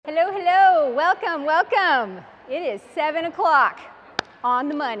Hello, hello, welcome, welcome. It is 7 o'clock on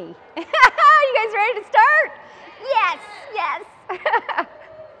the money. You guys ready to start? Yes, yes.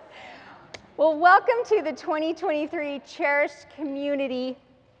 Well, welcome to the 2023 Cherished Community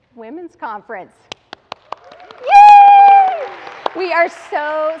Women's Conference. Yay! We are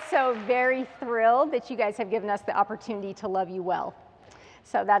so very thrilled that you guys have given us the opportunity to love you well.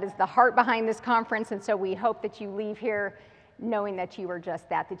 So that is the heart behind this conference, and so we hope that you leave here knowing that you are just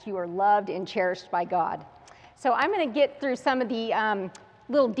that you are loved and cherished by God. So I'm going to get through some of the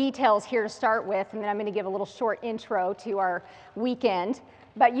little details here to start with, and then I'm going to give a little short intro to our weekend.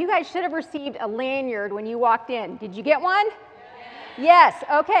 But you guys should have received a lanyard when you walked in. Did you get one? Yes.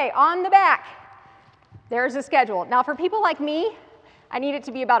 Okay, on the back, there's a schedule. Now for people like me, I need it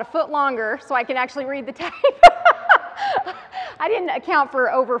to be about a foot longer so I can actually read the type. I didn't account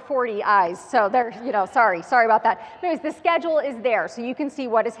for over 40 eyes, so there, sorry about that. Anyways, the schedule is there, so you can see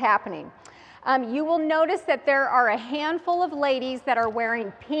what is happening. You will notice that there are a handful of ladies that are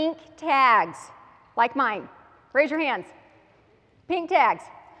wearing pink tags, like mine. Raise your hands. Pink tags.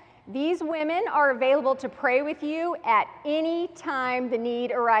 These women are available to pray with you at any time the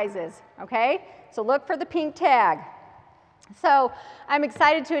need arises, okay? So look for the pink tag. So I'm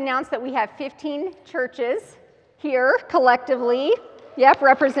excited to announce that we have 15 churches here collectively,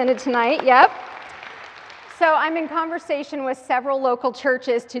 represented tonight, So I'm in conversation with several local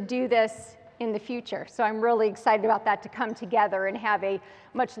churches to do this in the future. So I'm really excited about that, to come together and have a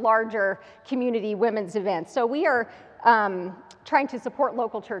much larger community women's event. So we are trying to support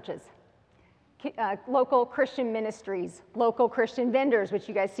local churches, local Christian ministries, local Christian vendors, which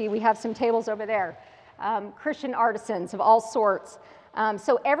you guys see, we have some tables over there, Christian artisans of all sorts.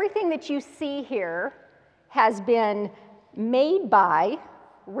 So everything that you see here has been made by,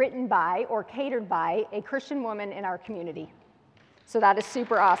 written by, or catered by a Christian woman in our community. So that is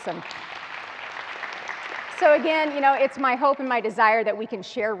super awesome. So again, it's my hope and my desire that we can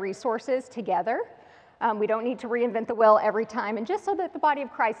share resources together. We don't need to reinvent the wheel every time, and just so that the body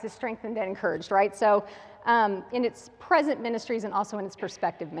of Christ is strengthened and encouraged, right? So in its present ministries and also in its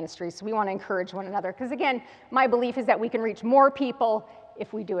prospective ministries, so we want to encourage one another. Because again, my belief is that we can reach more people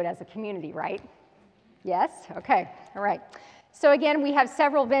if we do it as a community, right? Yes? Okay. All right. So again, we have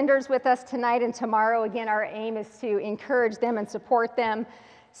several vendors with us tonight and tomorrow. Again, our aim is to encourage them and support them.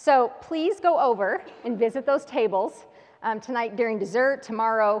 So please go over and visit those tables tonight during dessert,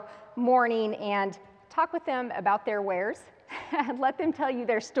 tomorrow morning, and talk with them about their wares and let them tell you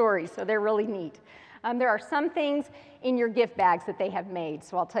their stories. So they're really neat. There are some things in your gift bags that they have made,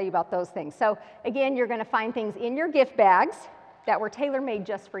 so I'll tell you about those things. So again, you're going to find things in your gift bags that were tailor-made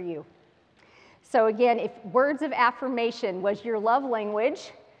just for you. So again, if words of affirmation was your love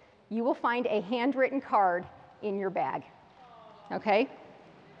language, you will find a handwritten card in your bag, okay?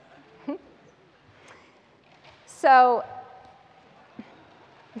 So,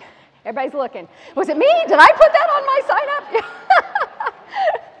 everybody's looking. Was it me? Did I put that on my sign-up?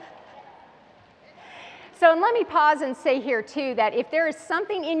 So, and let me pause and say here too that if there is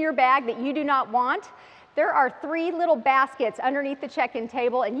something in your bag that you do not want, there are 3 little baskets underneath the check-in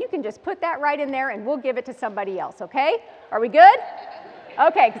table, and you can just put that right in there and we'll give it to somebody else, okay? Are we good?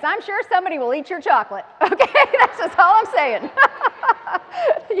 Okay, because I'm sure somebody will eat your chocolate, okay? That's just all I'm saying.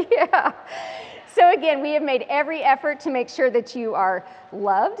 Yeah. So again, we have made every effort to make sure that you are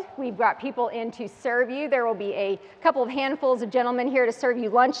loved. We've got people in to serve you. There will be a couple of handfuls of gentlemen here to serve you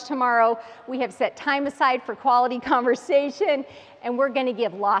lunch tomorrow. We have set time aside for quality conversation, and we're going to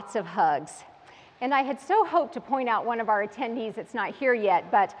give lots of hugs. And I had so hoped to point out one of our attendees that's not here yet,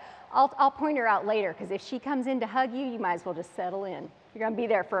 but I'll point her out later, because if she comes in to hug you, you might as well just settle in. You're going to be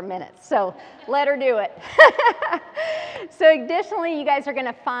there for a minute, so let her do it. So additionally, you guys are going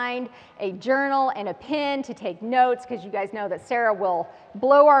to find a journal and a pen to take notes, because you guys know that Sarah will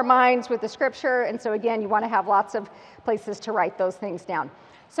blow our minds with the scripture, and so again, you want to have lots of places to write those things down.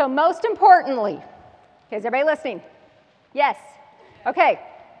 So most importantly, okay, is everybody listening? Yes? Okay.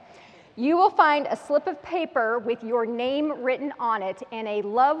 You will find a slip of paper with your name written on it and a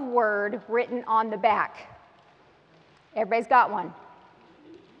love word written on the back. Everybody's got one.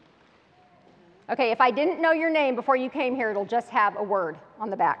 Okay, if I didn't know your name before you came here, it'll just have a word on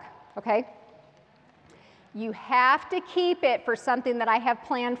the back, okay? You have to keep it for something that I have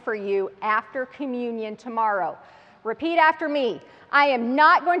planned for you after communion tomorrow. Repeat after me. I am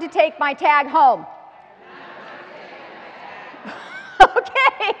not going to take my tag home.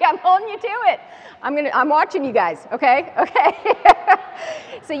 Okay, I'm holding you to it. I'm watching you guys, okay? Okay.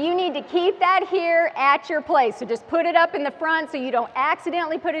 So you need to keep that here at your place. So just put it up in the front so you don't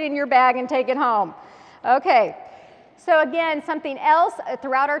accidentally put it in your bag and take it home. Okay. So again, something else,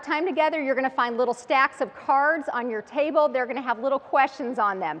 throughout our time together, you're going to find little stacks of cards on your table. They're going to have little questions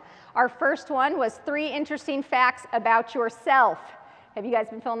on them. Our first one was 3 interesting facts about yourself. Have you guys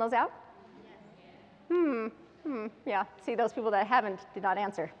been filling those out? Yeah, see, those people that haven't did not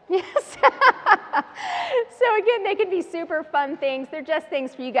answer. Yes. So again, they can be super fun things. They're just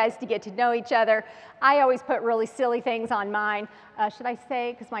things for you guys to get to know each other. I always put really silly things on mine. Should I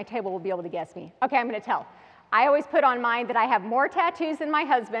say? Because my table will be able to guess me. Okay, I'm going to tell. I always put on mine that I have more tattoos than my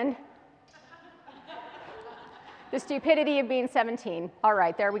husband. The stupidity of being 17. All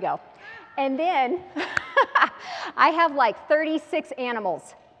right, there we go. And then I have like 36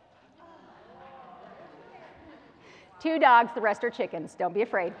 animals. 2 dogs, the rest are chickens. Don't be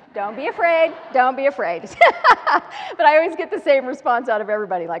afraid. Don't be afraid. Don't be afraid. But I always get the same response out of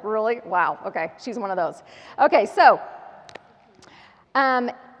everybody, like, really? Wow, okay, she's one of those. Okay, so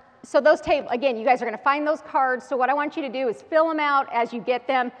those tables, again, you guys are going to find those cards. So what I want you to do is fill them out as you get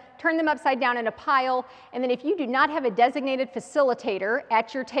them, turn them upside down in a pile, and then if you do not have a designated facilitator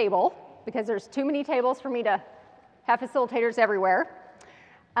at your table, because there's too many tables for me to have facilitators everywhere,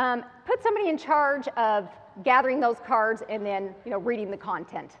 put somebody in charge of gathering those cards and then, reading the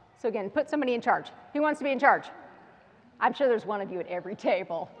content. So again, put somebody in charge. Who wants to be in charge? I'm sure there's one of you at every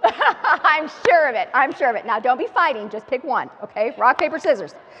table. I'm sure of it. I'm sure of it. Now, don't be fighting. Just pick one, okay? Rock, paper,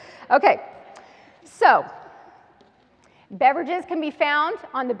 scissors. Okay. So, beverages can be found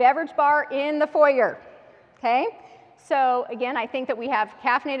on the beverage bar in the foyer, okay? So, again, I think that we have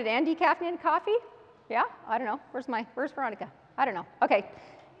caffeinated and decaffeinated coffee. Yeah? I don't know. Where's Veronica? I don't know. Okay.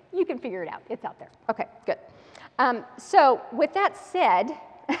 You can figure it out. It's out there. Okay, good. So with that said,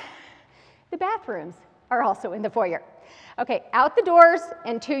 the bathrooms are also in the foyer. Okay, out the doors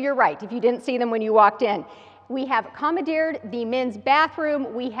and to your right, if you didn't see them when you walked in. We have commandeered the men's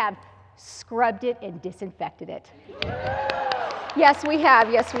bathroom. We have scrubbed it and disinfected it. Yes, we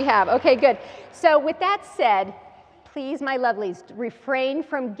have. Yes, we have. Okay, good. So with that said, please, my lovelies, refrain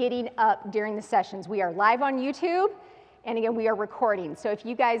from getting up during the sessions. We are live on YouTube. And again, we are recording. So if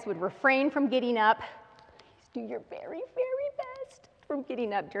you guys would refrain from getting up, please do your very, very best from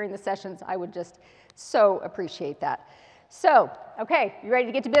getting up during the sessions. I would just so appreciate that. So, okay, you ready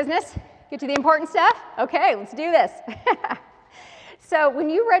to get to business? Get to the important stuff? Okay, let's do this. So when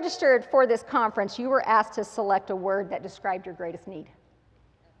you registered for this conference, you were asked to select a word that described your greatest need,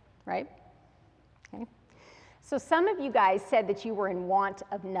 right? Okay. So some of you guys said that you were in want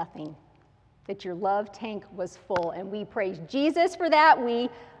of nothing, that your love tank was full, and we praise Jesus for that. We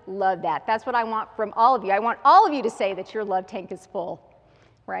love that. That's what I want from all of you. I want all of you to say that your love tank is full,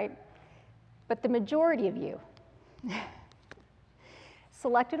 right? But the majority of you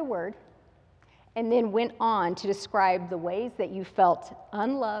selected a word and then went on to describe the ways that you felt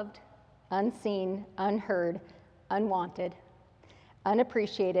unloved, unseen, unheard, unwanted,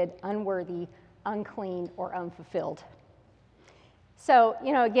 unappreciated, unworthy, unclean, or unfulfilled. So,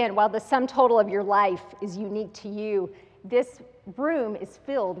 again, while the sum total of your life is unique to you, this room is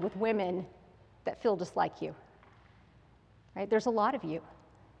filled with women that feel just like you, right? There's a lot of you,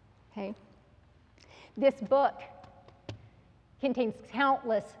 okay? This book contains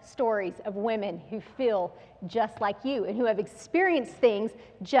countless stories of women who feel just like you and who have experienced things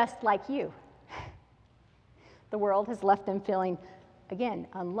just like you. The world has left them feeling, again,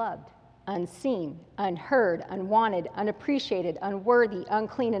 unloved, unseen, unheard, unwanted, unappreciated, unworthy,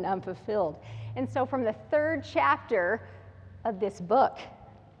 unclean, and unfulfilled. And so from the 3rd chapter of this book,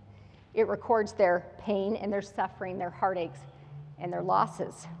 it records their pain and their suffering, their heartaches, and their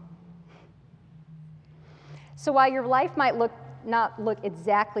losses. So while your life might not look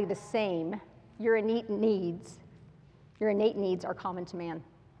exactly the same, your innate needs are common to man.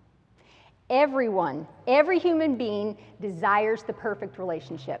 Everyone, every human being desires the perfect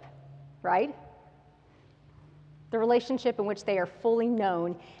relationship, right? The relationship in which they are fully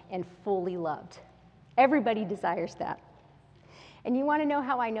known and fully loved. Everybody desires that. And you want to know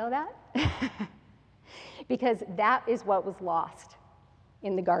how I know that? Because that is what was lost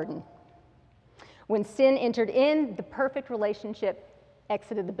in the garden. When sin entered in, the perfect relationship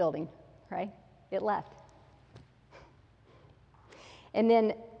exited the building, right? It left. And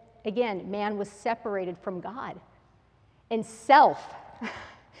then, again, man was separated from God. And self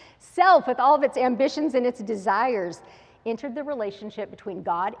with all of its ambitions and its desires, entered the relationship between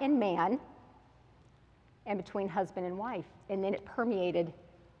God and man and between husband and wife. And then it permeated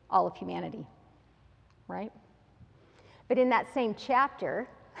all of humanity, right? But in that same chapter,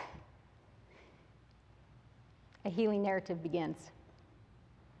 a healing narrative begins.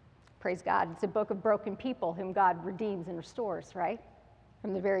 Praise God. It's a book of broken people whom God redeems and restores, right?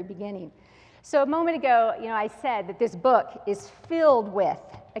 From the very beginning. So a moment ago, I said that this book is filled with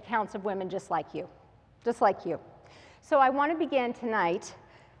accounts of women just like you, just like you. So I want to begin tonight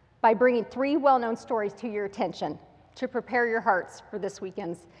by bringing 3 well-known stories to your attention to prepare your hearts for this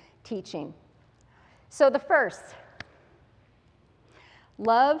weekend's teaching. So the first,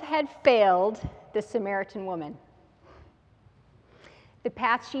 love had failed the Samaritan woman. The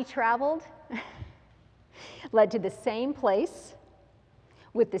path she traveled led to the same place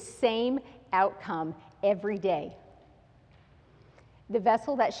with the same outcome every day. The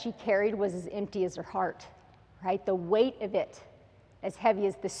vessel that she carried was as empty as her heart, right? The weight of it as heavy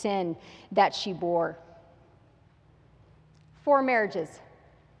as the sin that she bore. 4 marriages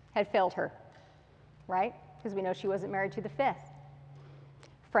had failed her, right? Because we know she wasn't married to the 5th.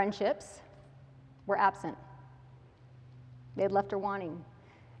 Friendships were absent. They had left her wanting.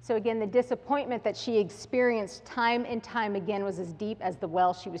 So again, the disappointment that she experienced time and time again was as deep as the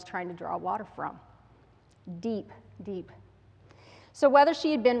well she was trying to draw water from. Deep, deep. So whether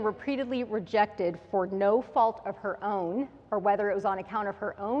she had been repeatedly rejected for no fault of her own, or whether it was on account of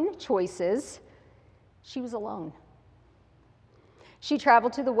her own choices, she was alone. She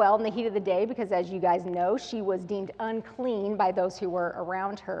traveled to the well in the heat of the day because, as you guys know, she was deemed unclean by those who were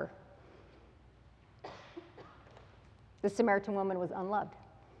around her. The Samaritan woman was unloved,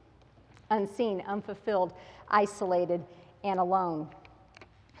 unseen, unfulfilled, isolated, and alone.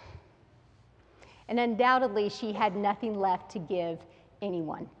 And undoubtedly, she had nothing left to give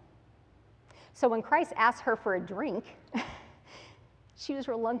anyone. So when Christ asked her for a drink, she was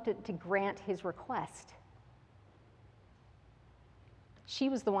reluctant to grant his request. She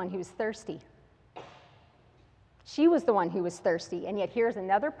was the one who was thirsty. She was the one who was thirsty, and yet here's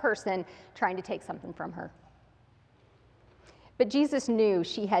another person trying to take something from her. But Jesus knew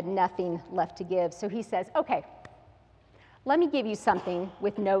she had nothing left to give, so he says, okay, let me give you something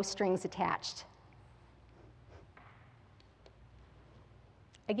with no strings attached.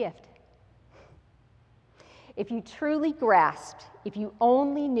 A gift. If you truly grasped, if you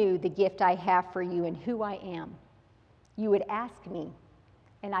only knew the gift I have for you and who I am, you would ask me,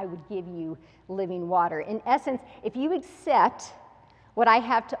 and I would give you living water. In essence, if you accept what I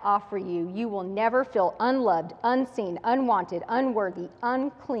have to offer you, you will never feel unloved, unseen, unwanted, unworthy,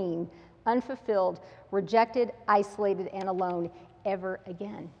 unclean, unfulfilled, rejected, isolated, and alone ever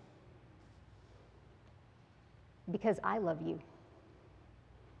again. Because I love you.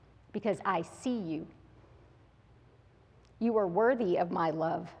 Because I see you. You are worthy of my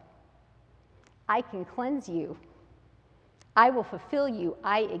love. I can cleanse you. I will fulfill you.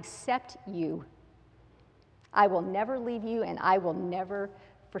 I accept you. I will never leave you, and I will never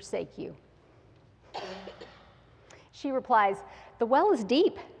forsake you. She replies, the well is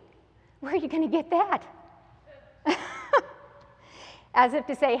deep. Where are you going to get that? As if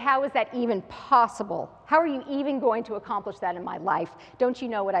to say, how is that even possible? How are you even going to accomplish that in my life? Don't you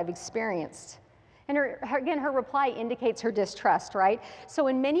know what I've experienced? And her reply indicates her distrust, right? So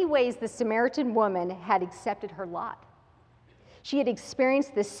in many ways, the Samaritan woman had accepted her lot. She had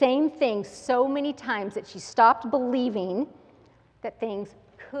experienced the same thing so many times that she stopped believing that things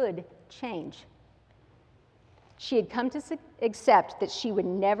could change. She had come to accept that she would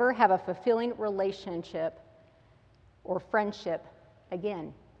never have a fulfilling relationship or friendship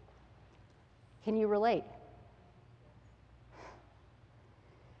again. Can you relate?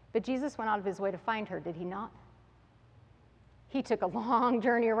 But Jesus went out of his way to find her, did he not? He took a long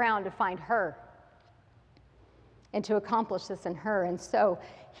journey around to find her and to accomplish this in her, and so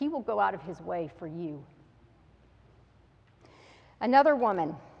he will go out of his way for you. Another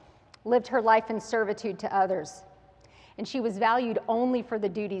woman lived her life in servitude to others, and she was valued only for the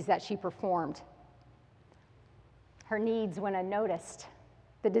duties that she performed. Her needs went unnoticed.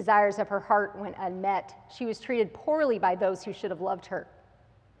 The desires of her heart went unmet. She was treated poorly by those who should have loved her.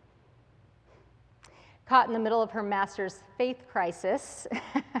 Caught in the middle of her master's faith crisis,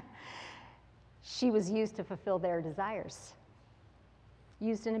 she was used to fulfill their desires,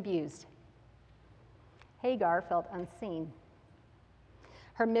 used and abused. Hagar felt unseen.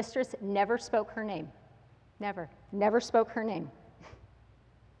 Her mistress never spoke her name. Never spoke her name.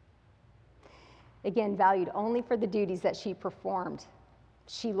 Again, valued only for the duties that she performed.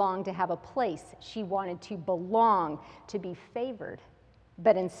 She longed to have a place. She wanted to belong, to be favored.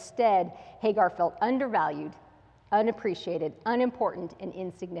 But instead, Hagar felt undervalued, unappreciated, unimportant, and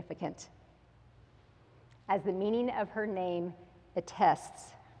insignificant. As the meaning of her name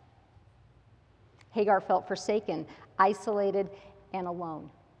attests, Hagar felt forsaken, isolated, and alone.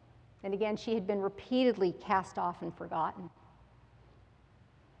 And again, she had been repeatedly cast off and forgotten.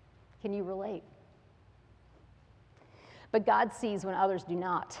 Can you relate? But God sees when others do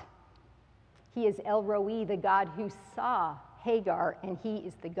not. He is El Roi, the God who saw Hagar, and he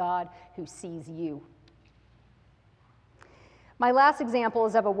is the God who sees you. My last example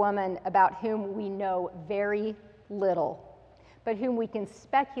is of a woman about whom we know very little, but whom we can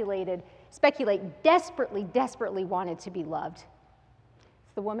speculate desperately wanted to be loved.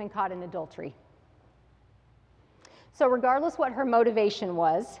 It's the woman caught in adultery. So regardless what her motivation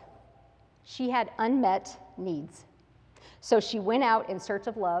was, she had unmet needs. So she went out in search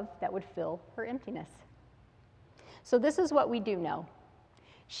of love that would fill her emptiness. So this is what we do know.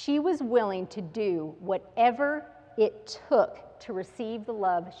 She was willing to do whatever it took to receive the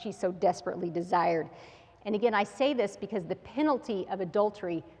love she so desperately desired. And again, I say this because the penalty of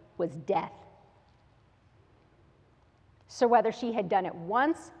adultery was death. So whether she had done it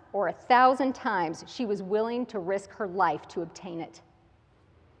once or 1,000 times, she was willing to risk her life to obtain it.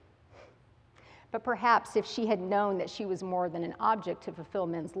 But perhaps if she had known that she was more than an object to fulfill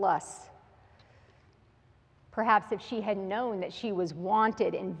men's lusts, perhaps if she had known that she was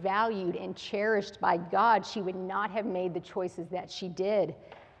wanted and valued and cherished by God, she would not have made the choices that she did.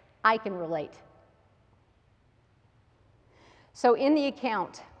 I can relate. So in the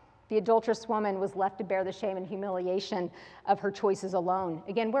account, the adulterous woman was left to bear the shame and humiliation of her choices alone.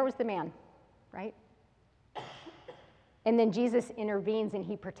 Again, where was the man, right? And then Jesus intervenes and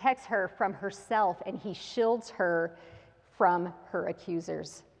he protects her from herself and he shields her from her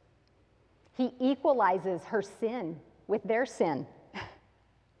accusers. He equalizes her sin with their sin.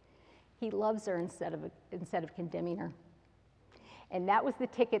 He loves her instead of condemning her. And that was the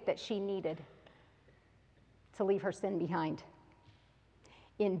ticket that she needed to leave her sin behind.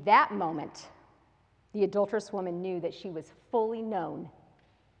 In that moment, the adulterous woman knew that she was fully known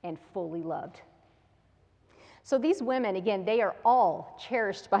and fully loved. So these women, again, they are all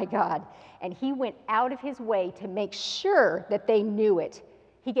cherished by God, and he went out of his way to make sure that they knew it.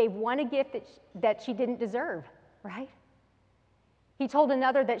 He gave one a gift that she didn't deserve, right? He told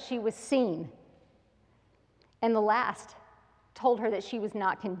another that she was seen, and the last told her that she was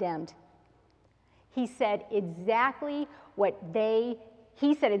not condemned. He said exactly what they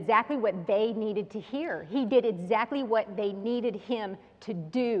needed to hear. He did exactly what they needed him to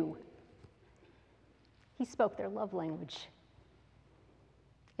do. He spoke their love language,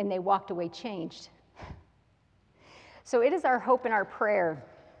 and they walked away changed. So it is our hope and our prayer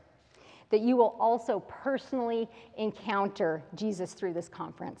that you will also personally encounter Jesus through this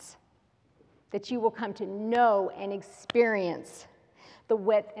conference, that you will come to know and experience the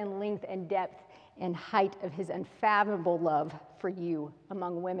width and length and depth and height of his unfathomable love for you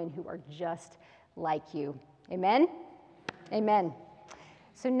among women who are just like you. Amen? Amen.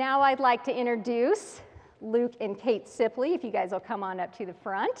 So now I'd like to introduce Luke and Kate Sipley, if you guys will come on up to the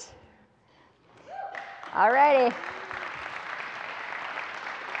front. All righty.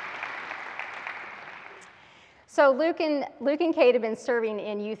 So Luke and Kate have been serving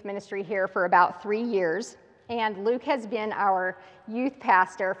in youth ministry here for about 3 years, and Luke has been our youth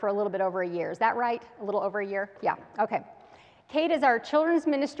pastor for a little bit over a year. Is that right? A little over a year? Yeah, okay. Kate is our children's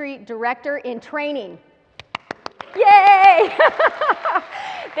ministry director in training. Yay!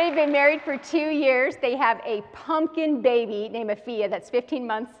 They've been married for 2 years. They have a pumpkin baby named Afia that's 15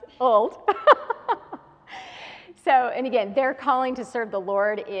 months old. And again, their calling to serve the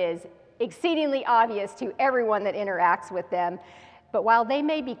Lord is exceedingly obvious to everyone that interacts with them. But while they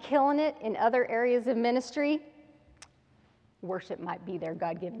may be killing it in other areas of ministry, worship might be their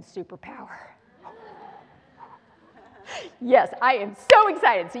God-given superpower. Yes, I am so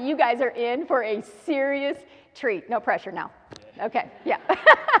excited. So you guys are in for a serious treat. No pressure now. Okay, yeah.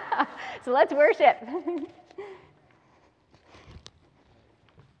 So let's worship.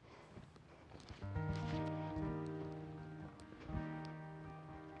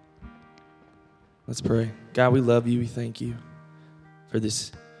 Let's pray. God, we love you. We thank you for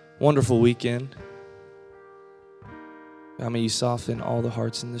this wonderful weekend. God, may you soften all the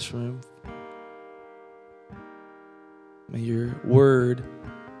hearts in this room. May your word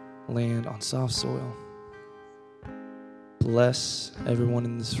land on soft soil. Bless everyone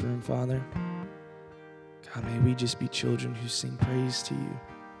in this room, Father. God, may we just be children who sing praise to you,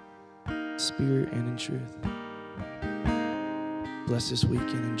 in spirit and in truth. Bless this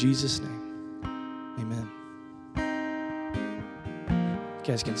weekend in Jesus' name. Amen. You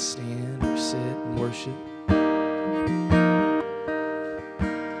guys can stand or sit and worship.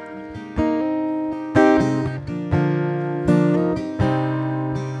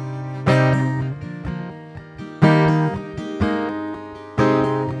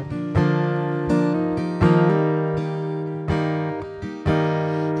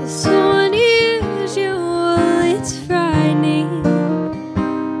 It's unusual, it's frightening.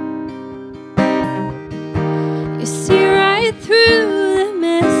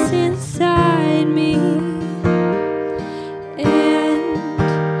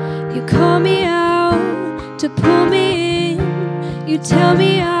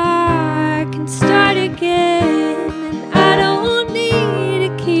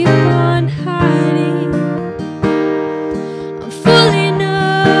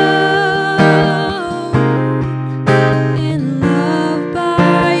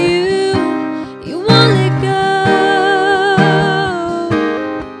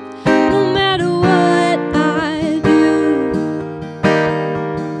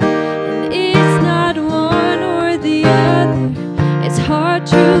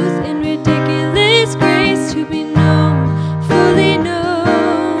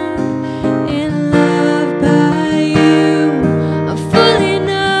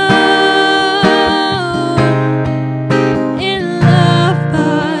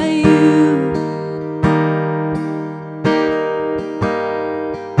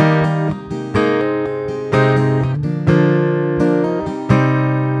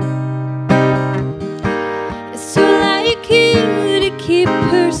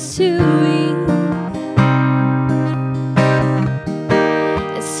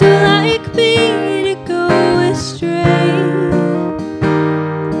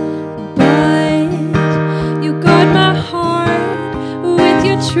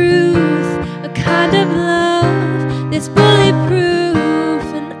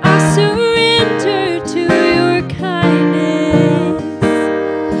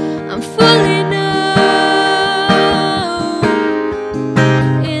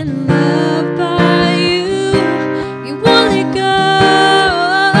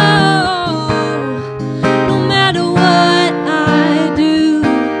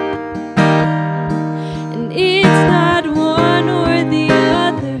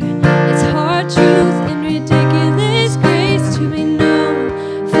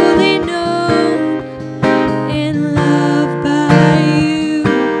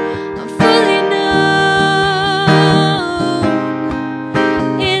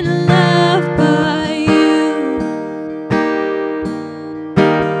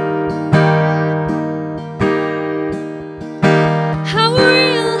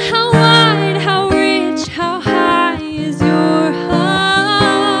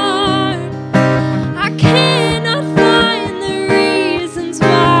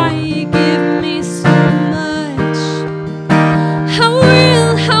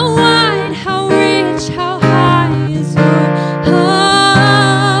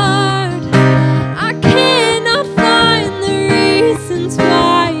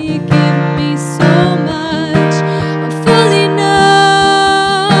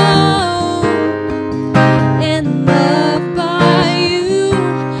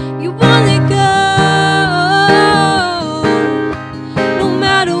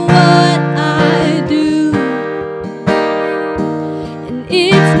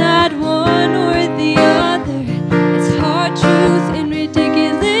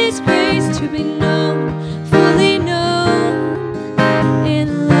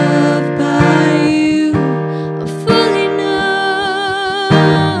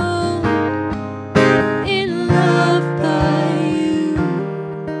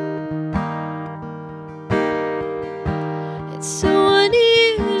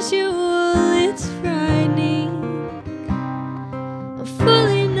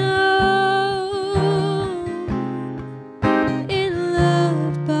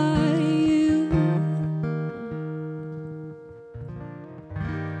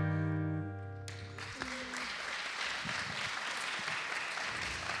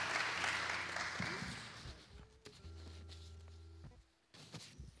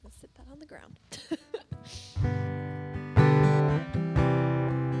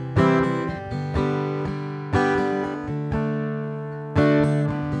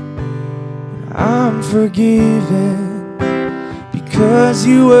 I'm forgiven because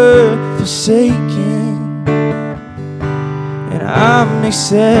you were forsaken, and I'm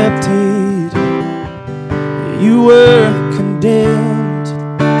accepted. You were condemned,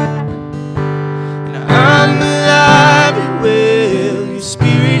 and I'm alive and well. Your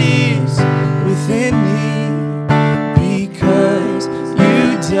spirit is within me because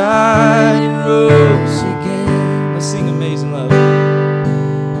you died and rose again. Let's sing Amazing Love.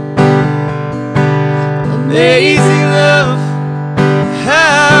 Amazing love,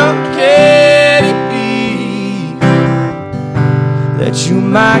 how can it be that you,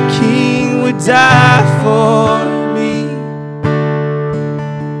 my King, would die for me?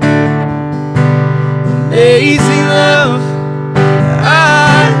 Amazing love,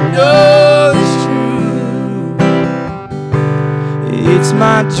 I know it's true. It's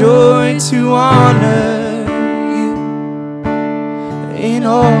my joy to honor you in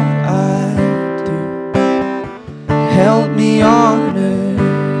all I do. Help me honor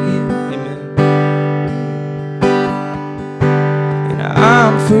you. Amen. And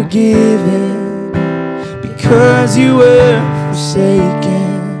I'm forgiven because you were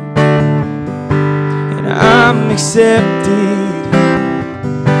forsaken, and I'm accepted.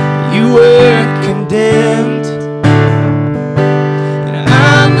 You were condemned, and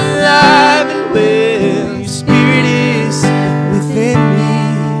I'm alive and well. Your spirit is within me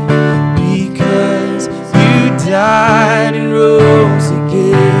because you died and rose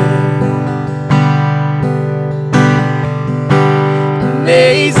again.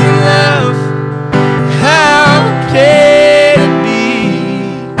 Amazing love, how can it be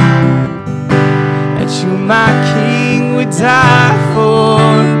that you, my King, would die for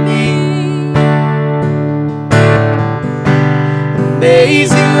me?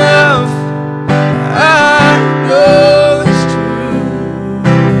 Amazing love, I know it's true.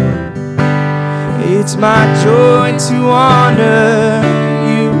 It's my joy to honor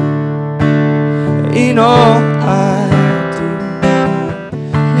you in all I do.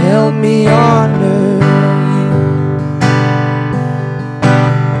 Help me honor you.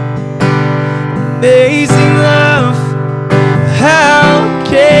 Amazing love, how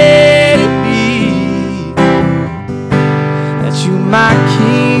can it be that you, my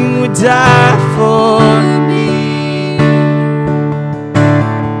King, would die for me?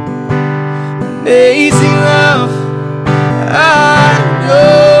 Amazing love, I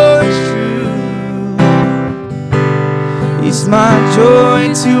know it's true. It's my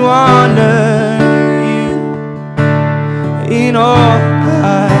joy to honor you in all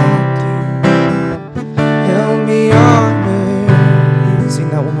I do. Help me honor you. Sing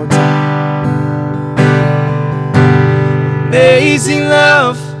that one more time. Amazing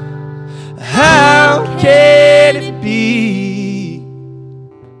love, how can it be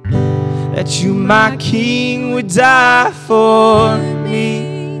that you, my King, would die for me?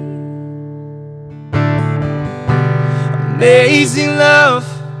 Amazing love,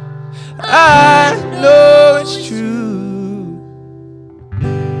 I know it's true.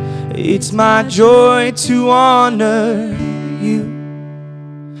 It's my joy to honor you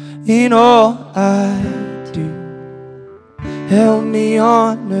in all I do. Help me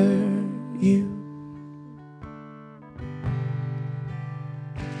honor you.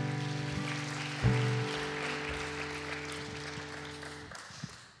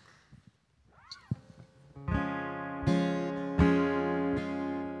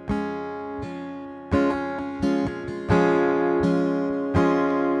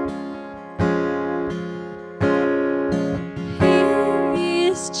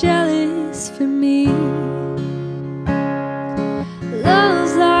 Jealous for me.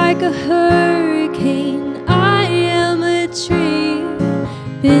 Love's like a hurricane. I am a tree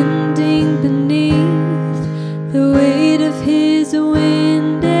bending beneath the weight of his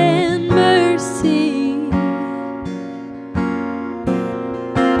wind and mercy.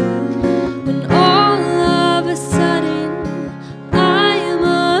 When all of a sudden I am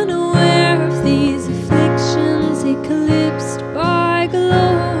unaware of these afflictions eclipsed by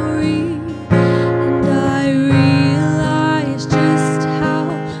glory, and I realize just how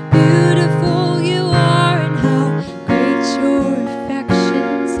beautiful you are and how great your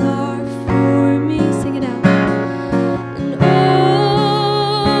affections are for me. Sing it out. And oh,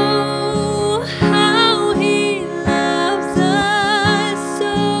 how he loves us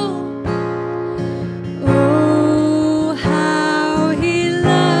so. Oh, how he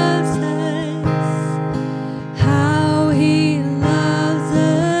loves us. How he loves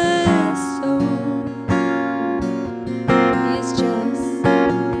us so. He is jealous.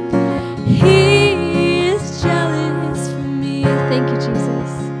 He is jealous for me. Thank you,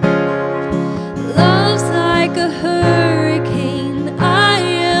 Jesus. Love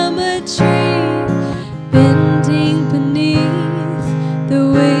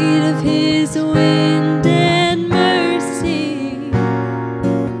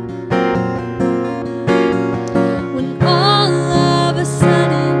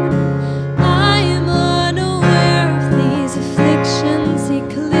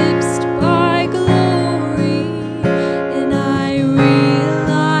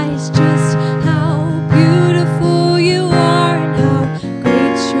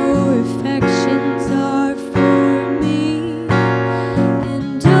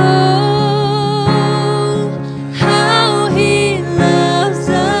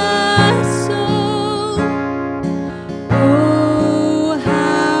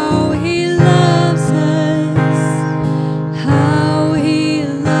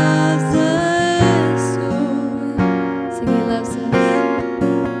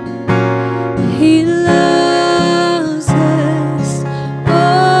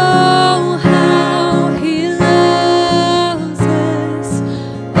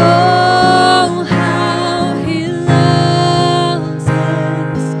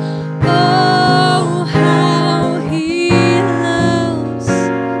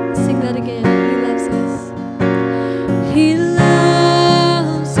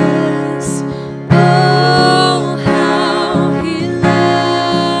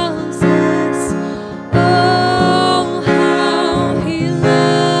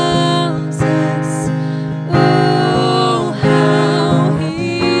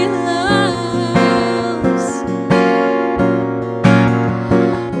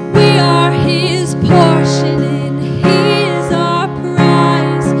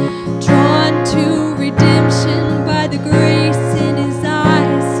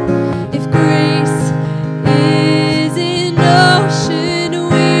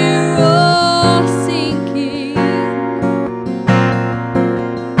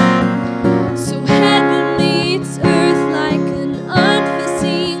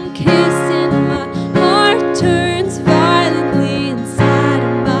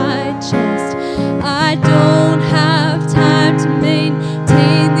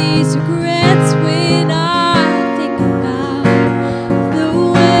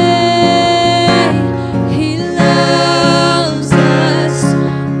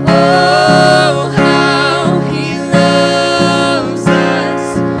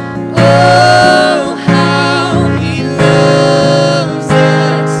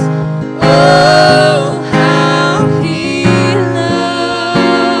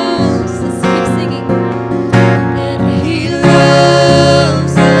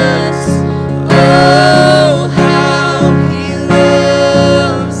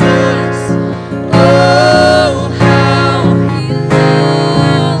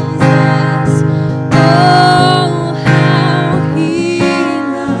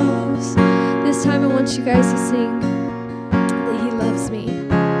me.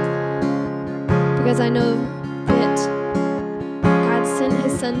 Because I know that God sent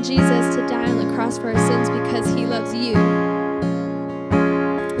his son Jesus to die on the cross for our sins because he loves you.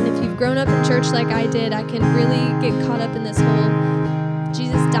 And if you've grown up in church like I did, I can really get caught up in this whole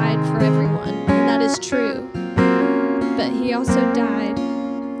Jesus died for everyone. And that is true. But he also died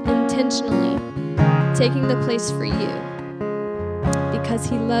intentionally, taking the place for you because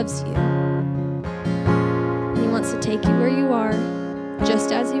he loves you. And he wants to take you where you are,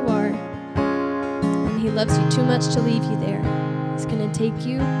 just as you are. And he loves you too much to leave you there. He's going to take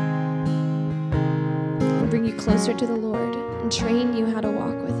you and bring you closer to the Lord and train you how to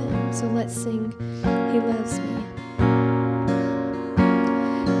walk with him. So let's sing, He Loves Me.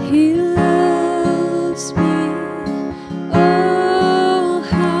 He loves me. Oh,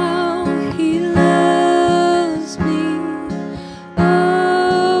 how he loves me.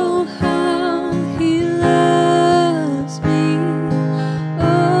 Oh, how he loves me.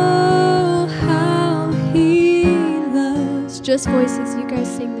 Oh, how he loves. Just voices, you guys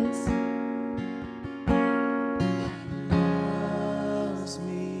sing this. Loves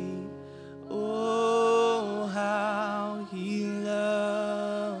me. Oh, how he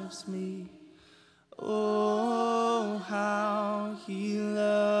loves me. Oh, how he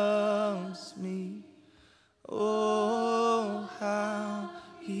loves me. Oh, how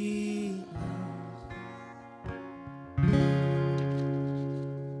he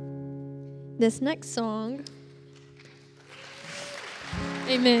This next song,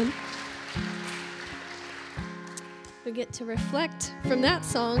 amen. We get to reflect from that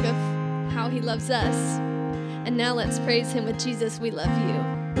song of how he loves us. And now let's praise him with Jesus, We Love You.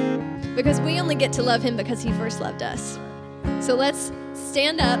 Because we only get to love him because he first loved us. So let's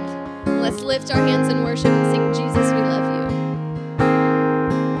stand up, let's lift our hands in worship and sing, Jesus, we love you.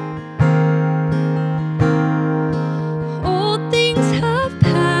 All things have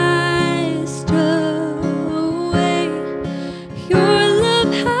passed away. Your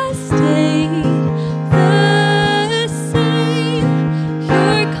love has stayed the same.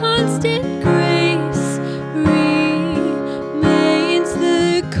 Your constant grace remains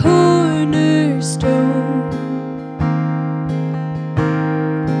the cornerstone.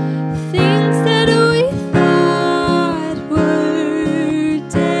 Things that we thought were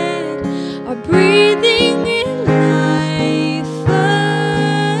dead are breathing in life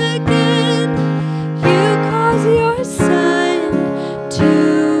again. You cause your sun to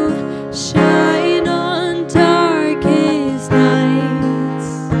shine on darkest nights.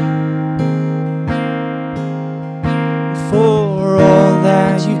 For all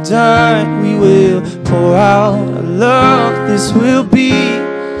that you've done, we will pour out our love. This will be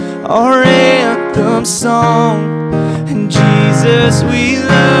our anthem song. And Jesus, we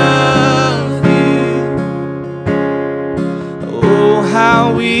love you. Oh,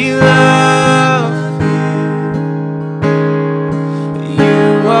 how we love you.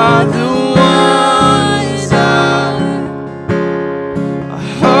 You are the ones our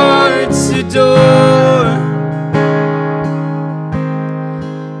hearts adore.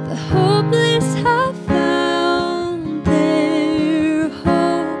 The hopeless have found their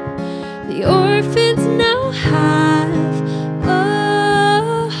hope. The orphans now have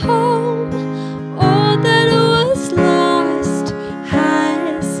a home. All that was lost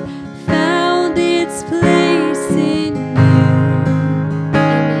has found its place in you.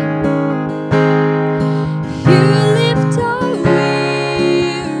 Amen. You lift our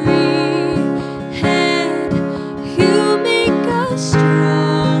weary head. You make us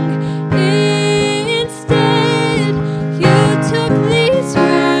strong instead. You took these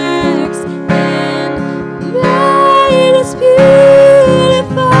rags and made us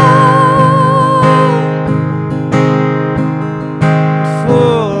beautiful. For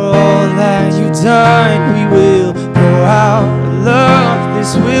all that you've done, we will pour out our love.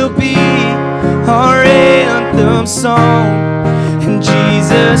 This will be our anthem song. And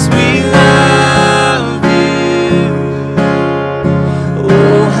Jesus, we love you.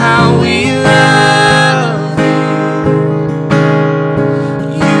 Oh, how we love you.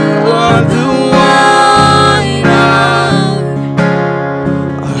 You are the one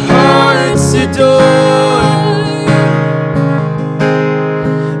our hearts adore.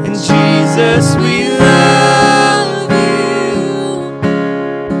 And Jesus, we love you.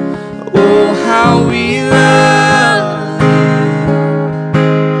 Oh, how we love you.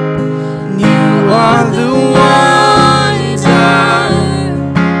 And you are the ones our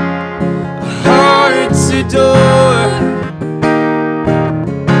hearts adore.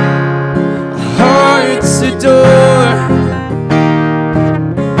 Our hearts adore.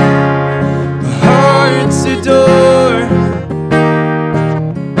 Our hearts adore.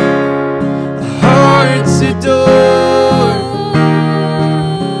 adore.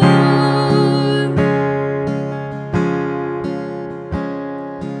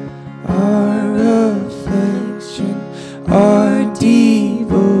 Our affection, our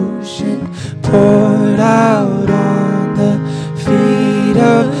devotion poured out on the feet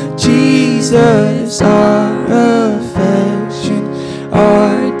of Jesus. Our affection,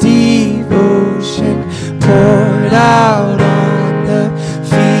 our devotion poured out on the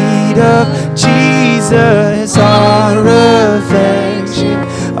feet of Jesus. Our affection,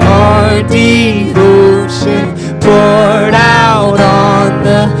 our devotion poured out on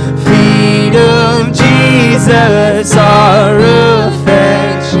the feet of Jesus. Our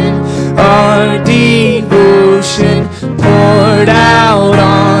affection, our devotion poured out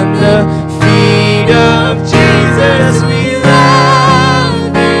on the feet of Jesus. We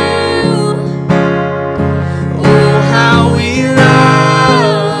love you. Oh, how we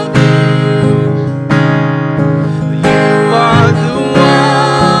love you. You are the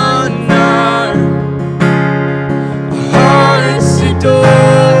one our hearts adore.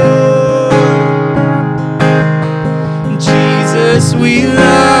 Jesus, we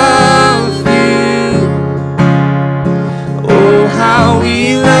love you. Oh, how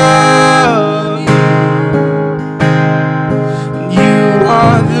we love you. You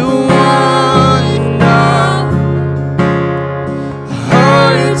are the one our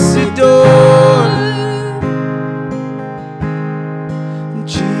hearts adore.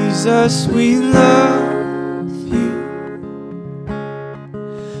 Jesus, we love you.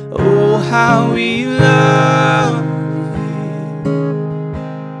 Oh, how we love you.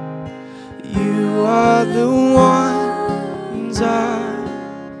 You are the ones our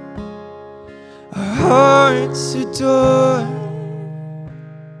hearts adore.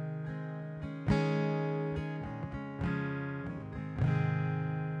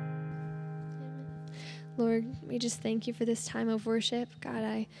 Lord, we just thank you for this time of worship. God,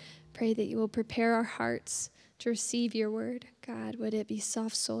 I pray that you will prepare our hearts to receive your word. God, would it be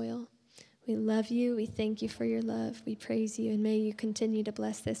soft soil? We love you. We thank you for your love. We praise you, and may you continue to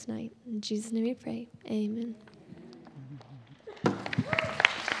bless this night. In Jesus' name we pray. Amen.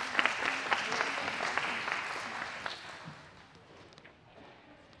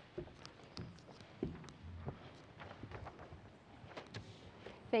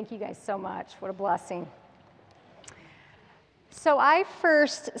 Thank you guys so much. What a blessing. So I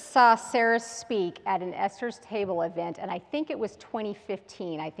first saw Sarah speak at an Esther's Table event, and I think it was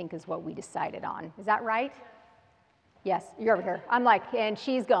 2015, I think is what we decided on. Is that right? Yes, you're over here. I'm like, and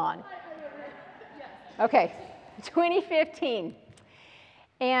she's gone. Okay, 2015.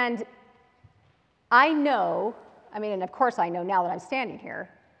 And I know, and of course I know now that I'm standing here,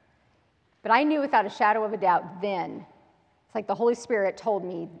 but I knew without a shadow of a doubt then, it's like the Holy Spirit told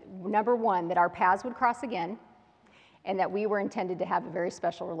me, number one, that our paths would cross again, and that we were intended to have a very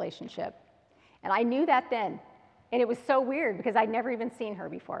special relationship. And I knew that then. And it was so weird because I'd never even seen her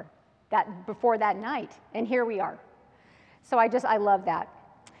before that night. And here we are. So I love that.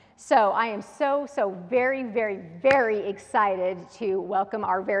 So I am so very, very, very excited to welcome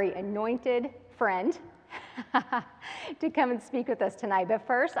our very anointed friend to come and speak with us tonight. But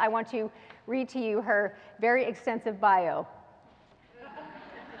first, I want to read to you her very extensive bio.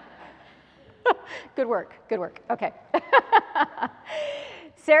 Good work. Okay.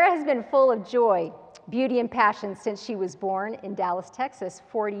 Sarah has been full of joy, beauty, and passion since she was born in Dallas, Texas,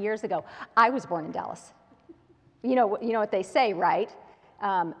 40 years ago. I was born in Dallas. You know what they say, right?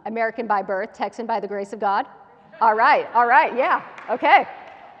 American by birth, Texan by the grace of God. All right, yeah, okay.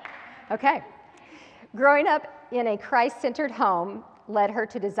 Growing up in a Christ-centered home led her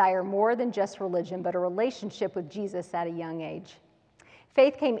to desire more than just religion, but a relationship with Jesus at a young age.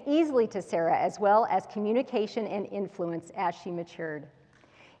 Faith came easily to Sarah, as well as communication and influence as she matured.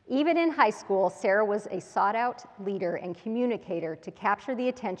 Even in high school, Sarah was a sought-out leader and communicator to capture the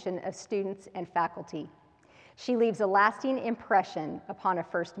attention of students and faculty. She leaves a lasting impression upon a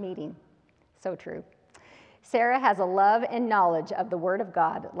first meeting. So true. Sarah has a love and knowledge of the Word of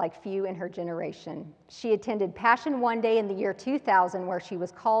God like few in her generation. She attended Passion one day in the year 2000, where she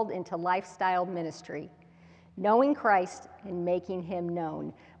was called into lifestyle ministry. Knowing Christ and making him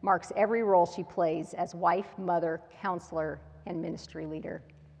known marks every role she plays as wife, mother, counselor, and ministry leader.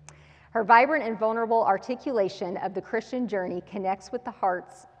 Her vibrant and vulnerable articulation of the Christian journey connects with the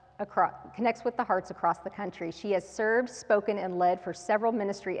hearts across the country. She has served, spoken, and led for several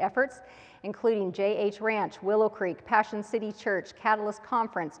ministry efforts, including J.H. Ranch, Willow Creek, Passion City Church, Catalyst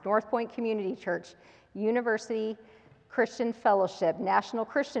Conference, North Point Community Church, University Christian Fellowship, National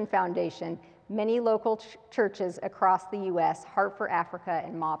Christian Foundation, many local churches across the U.S., Heart for Africa,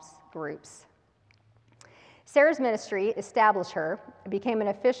 and MOPS groups. Sarah's ministry, Establish Her, became an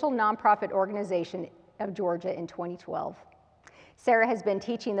official nonprofit organization of Georgia in 2012. Sarah has been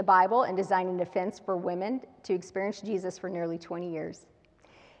teaching the Bible and designing defense for women to experience Jesus for nearly 20 years.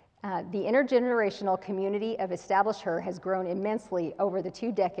 The intergenerational community of Establish Her has grown immensely over the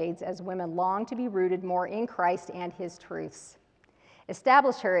 2 decades as women long to be rooted more in Christ and His truths.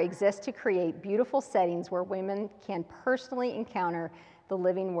 Establish Her exists to create beautiful settings where women can personally encounter the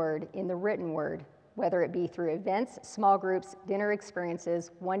living Word in the written Word, whether it be through events, small groups, dinner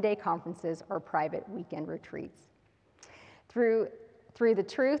experiences, one-day conferences, or private weekend retreats. Through the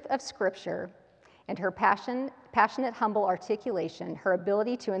truth of Scripture and her passionate, humble articulation, her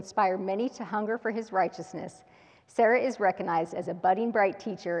ability to inspire many to hunger for His righteousness, Sarah is recognized as a budding bright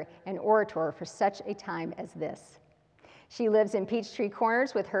teacher and orator for such a time as this. She lives in Peachtree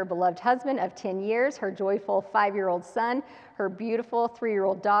Corners with her beloved husband of 10 years, her joyful 5-year-old son, her beautiful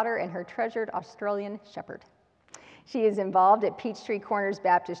 3-year-old daughter, and her treasured Australian shepherd. She is involved at Peachtree Corners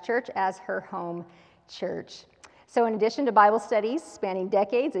Baptist Church as her home church. So in addition to Bible studies spanning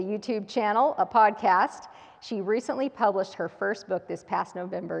decades, a YouTube channel, a podcast, she recently published her first book this past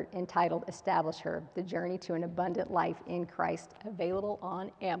November entitled Establish Her, The Journey to an Abundant Life in Christ, available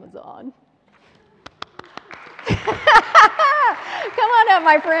on Amazon. Come on up,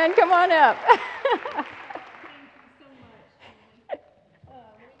 my friend, come on up.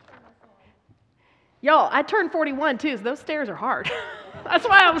 Y'all, I turned 41 too, so those stairs are hard. That's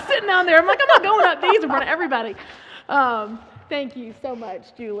why I was sitting down there. I'm like, I'm not going up these in front of everybody. Thank you so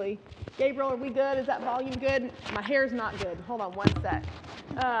much, Julie. Gabriel, are we good? Is that volume good? My hair's not good. Hold on one sec.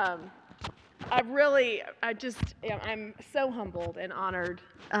 I'm so humbled and honored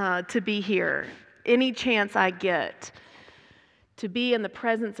to be here. Any chance I get to be in the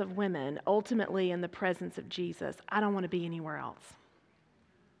presence of women, ultimately in the presence of Jesus, I don't want to be anywhere else.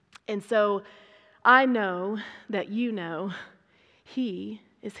 And so I know that you know He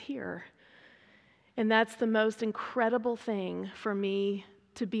is here. And that's the most incredible thing for me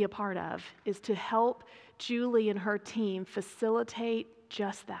to be a part of, is to help Julie and her team facilitate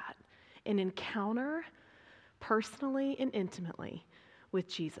just that, an encounter personally and intimately with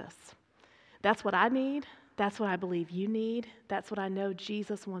Jesus. That's what I need. That's what I believe you need. That's what I know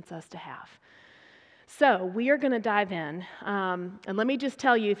Jesus wants us to have. So we are going to dive in. And let me just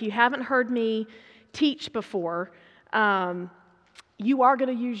tell you, if you haven't heard me teach before, you are going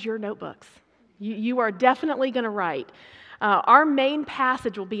to use your notebooks. You are definitely going to write. Our main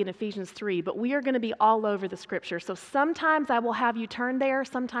passage will be in Ephesians 3, but we are going to be all over the Scripture. So sometimes I will have you turn there.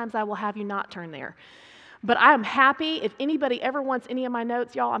 Sometimes I will have you not turn there. But I am happy, if anybody ever wants any of my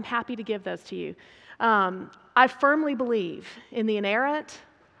notes, y'all, I'm happy to give those to you. I firmly believe in the inerrant,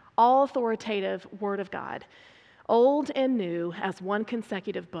 all authoritative Word of God, old and new, as one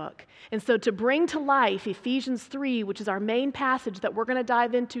consecutive book. And so to bring to life Ephesians 3, which is our main passage that we're going to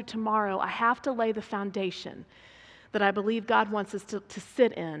dive into tomorrow, I have to lay the foundation that I believe God wants us to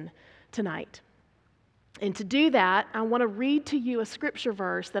sit in tonight. And to do that, I want to read to you a scripture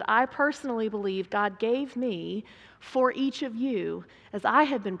verse that I personally believe God gave me for each of you as I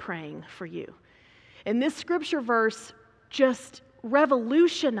have been praying for you. And this scripture verse just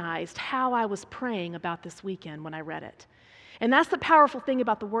revolutionized how I was praying about this weekend when I read it. And that's the powerful thing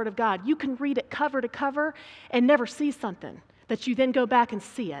about the Word of God. You can read it cover to cover and never see something that you then go back and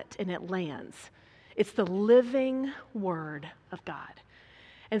see it and it lands. It's the living Word of God.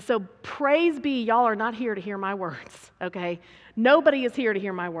 And so praise be, y'all are not here to hear my words, okay? Nobody is here to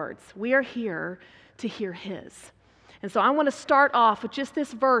hear my words. We are here to hear His. And so I want to start off with just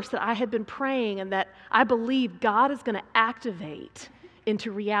this verse that I have been praying and that I believe God is going to activate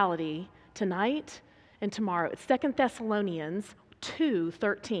into reality tonight and tomorrow. It's 2 Thessalonians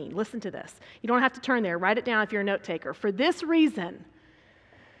 2:13. Listen to this. You don't have to turn there. Write it down if you're a note taker. For this reason,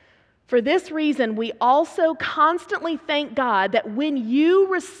 we also constantly thank God that when you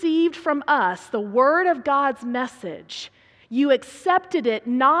received from us the word of God's message, you accepted it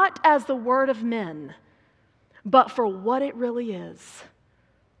not as the word of men, but for what it really is,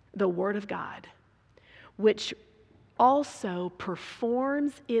 the Word of God, which also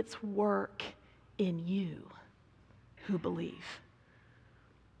performs its work in you who believe.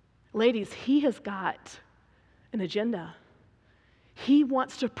 Ladies, He has got an agenda. He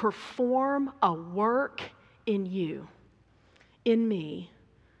wants to perform a work in you, in me,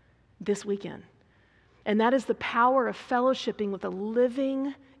 this weekend. And that is the power of fellowshipping with a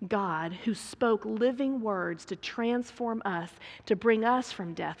living God who spoke living words to transform us, to bring us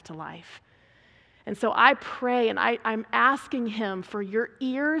from death to life. And so I pray and I'm asking Him for your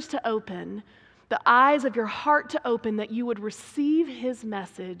ears to open, the eyes of your heart to open, that you would receive His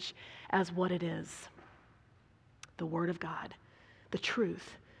message as what it is. the Word of God, the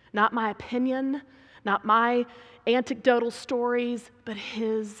truth. Not my opinion, not my anecdotal stories, but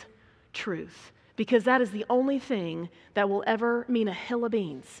His truth. Because that is the only thing that will ever mean a hill of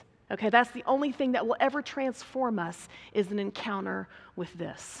beans. Okay, that's the only thing that will ever transform us is an encounter with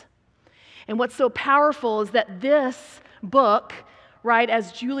this. And what's so powerful is that this book, right,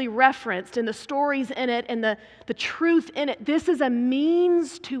 as Julie referenced, and the stories in it and the truth in it, this is a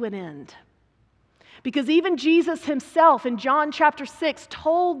means to an end. Because even Jesus himself in John chapter 6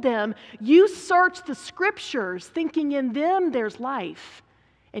 told them, you search the scriptures thinking in them there's life,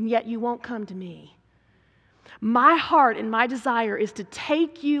 and yet you won't come to me. My heart and my desire is to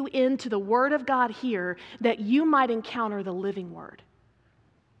take you into the Word of God here that you might encounter the living Word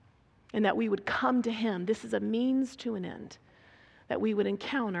and that we would come to Him. This is a means to an end, that we would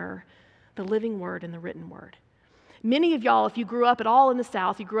encounter the living Word and the written Word. Many of y'all, if you grew up at all in the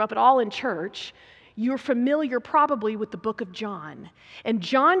South, you grew up at all in church, you're familiar probably with the book of John. And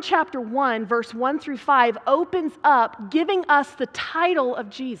John chapter 1, verse 1 through 5 opens up giving us the title of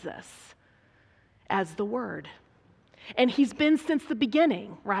Jesus as the Word. And He's been since the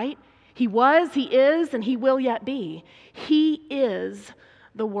beginning, right? He was, He is, and He will yet be. He is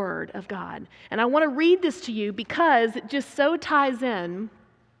the Word of God. And I want to read this to you because it just so ties in,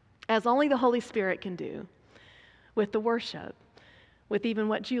 as only the Holy Spirit can do, with the worship, with even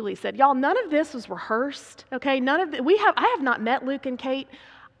what Julie said. Y'all, none of this was rehearsed, okay? I have not met Luke and Kate.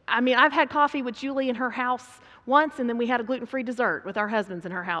 I mean, I've had coffee with Julie in her house once, and then we had a gluten-free dessert with our husbands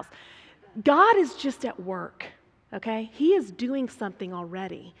in her house. God is just at work, okay? He is doing something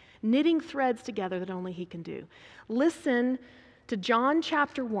already, knitting threads together that only He can do. Listen to John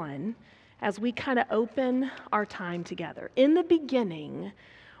chapter 1 as we kind of open our time together. In the beginning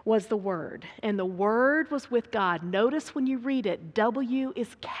was the Word, and the Word was with God. Notice when you read it, W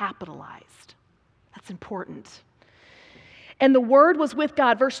is capitalized. That's important. And the Word was with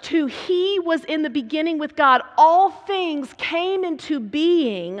God. Verse 2, He was in the beginning with God. All things came into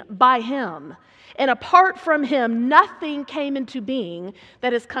being by Him. And apart from Him, nothing came into being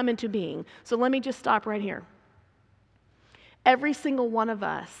that has come into being. So let me just stop right here. Every single one of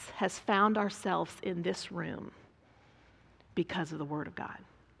us has found ourselves in this room because of the Word of God.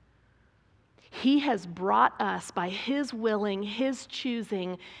 He has brought us by His willing, His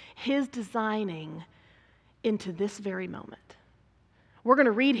choosing, His designing into this very moment. We're going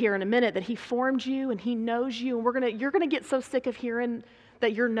to read here in a minute that He formed you and He knows you, and you're going to get so sick of hearing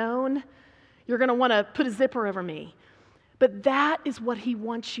that you're known, you're going to want to put a zipper over me. But that is what He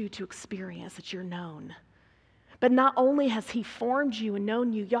wants you to experience, that you're known. But not only has He formed you and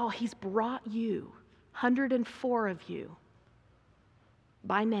known you, y'all, He's brought you, 104 of you,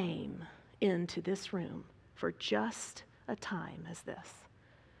 by name into this room for just a time as this.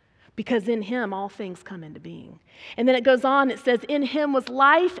 Because in Him all things come into being. And then it goes on, it says, in Him was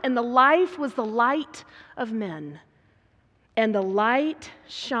life, and the life was the light of men. And the light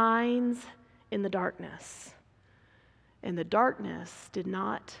shines in the darkness. And the darkness did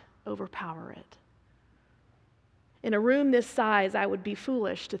not overpower it. In a room this size, I would be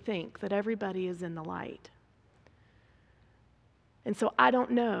foolish to think that everybody is in the light. And so I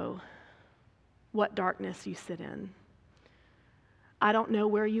don't know what darkness you sit in. I don't know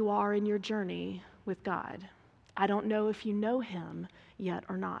where you are in your journey with God. I don't know if you know Him yet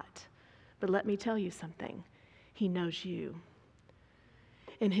or not. But let me tell you something. He knows you.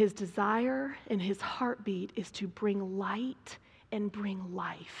 And His desire and His heartbeat is to bring light and bring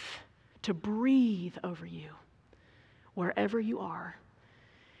life, to breathe over you wherever you are.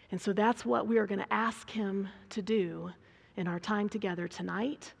 And so that's what we are going to ask Him to do in our time together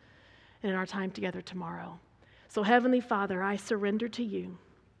tonight and in our time together tomorrow. So Heavenly Father, I surrender to you.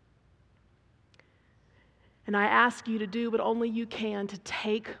 And I ask you to do what only you can, to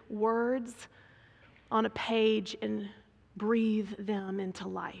take words on a page and breathe them into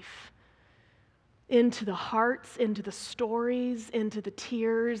life, into the hearts, into the stories, into the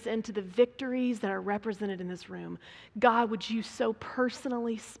tears, into the victories that are represented in this room. God, would you so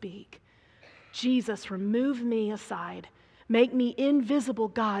personally speak? Jesus, remove me aside. Make me invisible,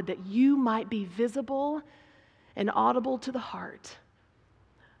 God, that you might be visible and audible to the heart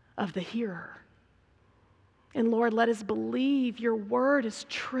of the hearer. And Lord, let us believe your word is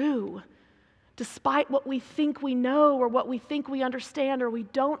true, despite what we think we know or what we think we understand or we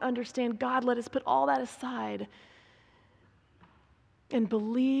don't understand. God, let us put all that aside and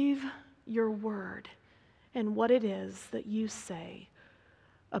believe your word and what it is that you say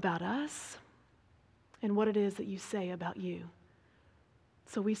about us and what it is that you say about you.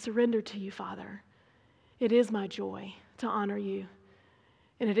 So we surrender to you, Father. It is my joy to honor you,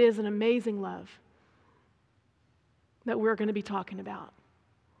 and it is an amazing love that we're going to be talking about.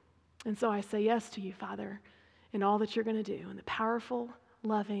 And so I say yes to you, Father, in all that you're going to do, in the powerful,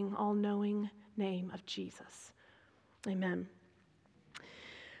 loving, all-knowing name of Jesus. Amen.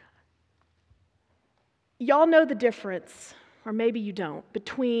 Y'all know the difference, or maybe you don't,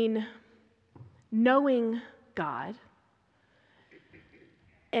 between knowing God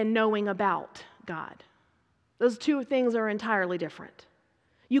and knowing about God. Those two things are entirely different.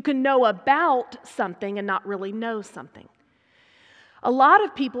 You can know about something and not really know something. A lot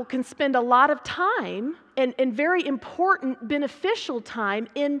of people can spend a lot of time, and very important, beneficial time,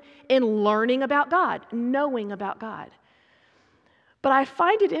 in learning about God, knowing about God. But I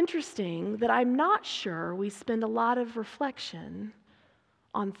find it interesting that I'm not sure we spend a lot of reflection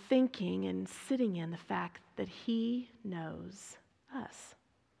on thinking and sitting in the fact that He knows us.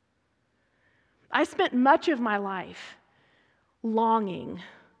 I spent much of my life longing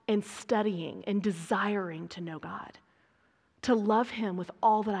and studying and desiring to know God, to love Him with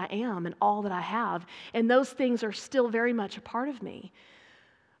all that I am and all that I have, and those things are still very much a part of me.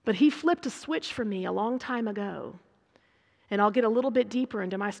 But He flipped a switch for me a long time ago, and I'll get a little bit deeper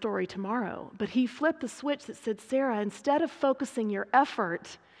into my story tomorrow, but He flipped the switch that said, Sarah, instead of focusing your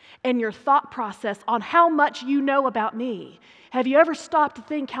effort and your thought process on how much you know about me, have you ever stopped to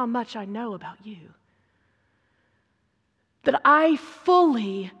think how much I know about you? That I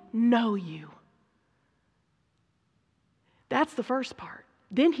fully know you. That's the first part.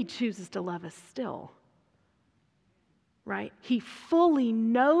 Then He chooses to love us still, right? He fully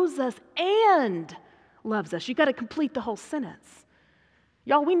knows us and loves us. You got to complete the whole sentence.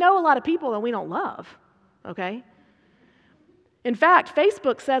 Y'all, we know a lot of people that we don't love, okay? In fact,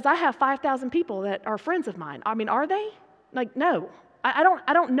 Facebook says I have 5,000 people that are friends of mine. I mean, are they? Like, no. I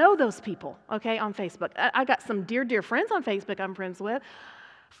don't know those people, okay, on Facebook. I got some dear friends on Facebook I'm friends with.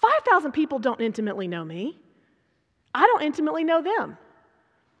 5,000 people don't intimately know me. I don't intimately know them.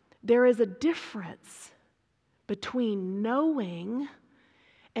 There is a difference between knowing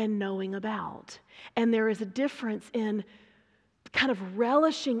and knowing about. And there is a difference in kind of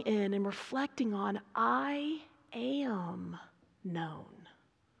relishing in and reflecting on, I am known.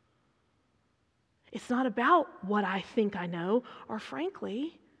 It's not about what I think I know, or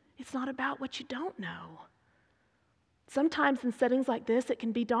frankly, it's not about what you don't know. Sometimes in settings like this, it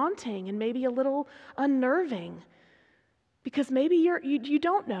can be daunting and maybe a little unnerving because maybe you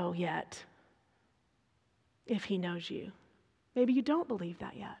don't know yet if He knows you. Maybe you don't believe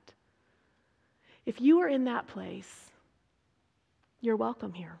that yet. If you are in that place, you're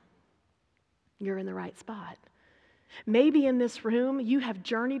welcome here. You're in the right spot. Maybe in this room, you have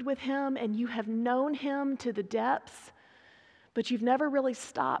journeyed with Him and you have known Him to the depths, but you've never really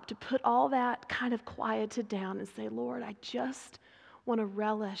stopped to put all that kind of quieted down and say, Lord, I just want to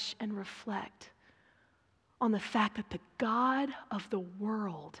relish and reflect on the fact that the God of the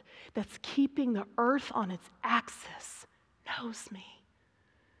world that's keeping the earth on its axis knows me.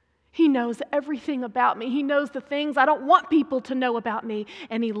 He knows everything about me. He knows the things I don't want people to know about me,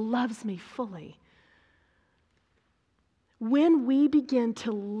 and He loves me fully. When we begin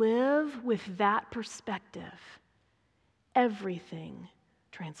to live with that perspective, everything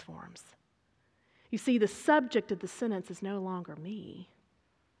transforms. You see, the subject of the sentence is no longer me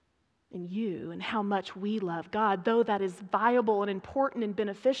and you and how much we love God, though that is viable and important and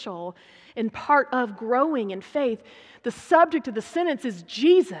beneficial and part of growing in faith. The subject of the sentence is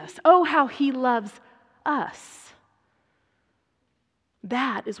Jesus. Oh, how He loves us.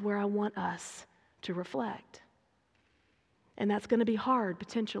 That is where I want us to reflect. And that's going to be hard,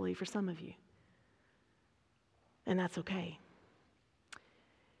 potentially, for some of you. And that's okay.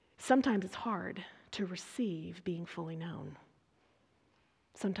 Sometimes it's hard to receive being fully known.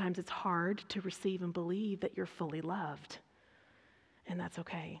 Sometimes it's hard to receive and believe that you're fully loved. And that's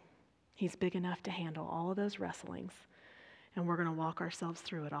okay. He's big enough to handle all of those wrestlings. And we're going to walk ourselves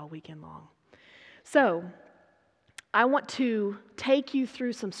through it all weekend long. So, I want to take you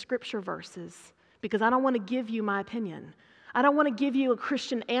through some scripture verses because I don't want to give you my opinion. I don't want to give you a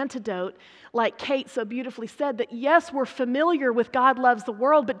Christian antidote like Kate so beautifully said that yes, we're familiar with God loves the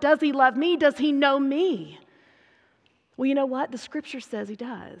world, but does He love me? Does He know me? Well, you know what? The scripture says He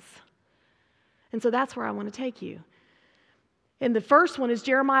does. And so that's where I want to take you. And the first one is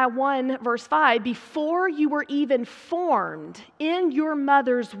Jeremiah 1, verse 5. Before you were even formed in your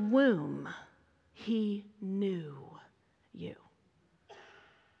mother's womb, He knew you.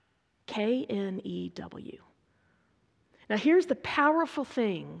 K-N-E-W. Now, here's the powerful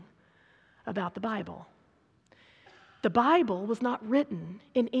thing about the Bible. The Bible was not written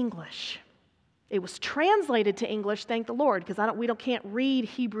in English. It was translated to English, thank the Lord, because we can't read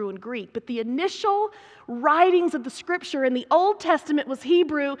Hebrew and Greek. But the initial writings of the Scripture in the Old Testament was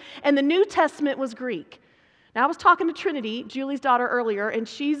Hebrew, and the New Testament was Greek. Now, I was talking to Trinity, Julie's daughter, earlier, and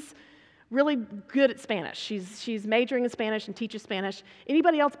she's really good at Spanish. She's majoring in Spanish and teaches Spanish.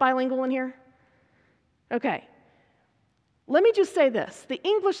 Anybody else bilingual in here? Okay. Let me just say this. The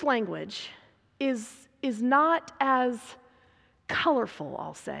English language is not as colorful,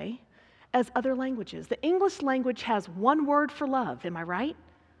 I'll say, as other languages. The English language has one word for love, am I right?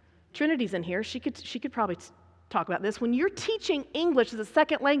 Trinity's in here. She could probably talk about this. When you're teaching English as a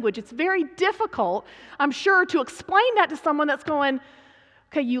second language, it's very difficult, I'm sure, to explain that to someone that's going,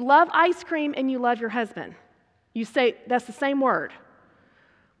 okay, you love ice cream and you love your husband. You say, that's the same word.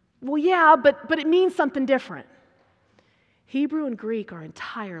 Well, yeah, but it means something different. Hebrew and Greek are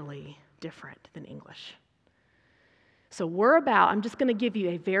entirely different than English. So I'm just going to give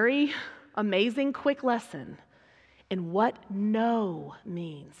you a very amazing quick lesson in what no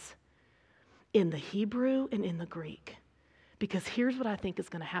means in the Hebrew and in the Greek. Because here's what I think is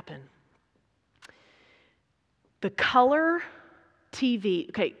going to happen. The color TV,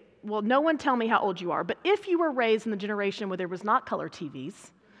 okay, well, no one tell me how old you are, but if you were raised in the generation where there was not color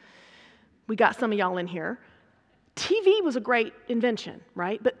TVs, we got some of y'all in here, TV was a great invention,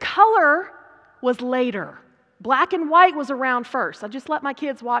 right? But color was later. Black and white was around first. I just let my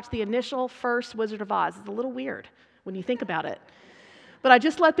kids watch the initial first Wizard of Oz. It's a little weird when you think about it. But I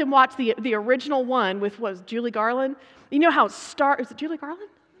just let them watch the original one with, what was Julie Garland? You know how it starts, is it Julie Garland?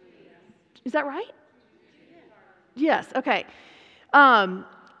 Is that right? Yes, okay. And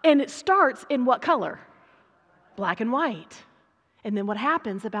it starts in what color? Black and white. And then what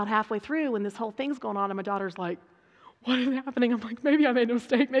happens about halfway through when this whole thing's going on and my daughter's like, what is happening? I'm like, maybe I made a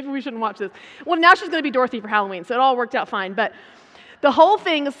mistake. Maybe we shouldn't watch this. Well, now she's going to be Dorothy for Halloween, so it all worked out fine. But the whole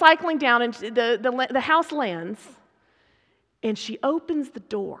thing is cycling down, and the house lands, and she opens the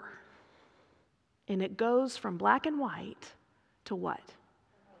door, and it goes from black and white to what?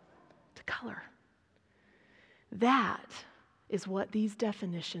 To color. That is what these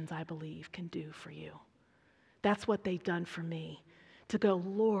definitions, I believe, can do for you. That's what they've done for me. To go,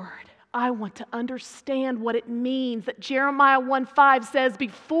 Lord, I want to understand what it means that Jeremiah 1:5 says,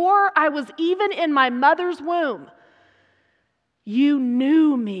 before I was even in my mother's womb, you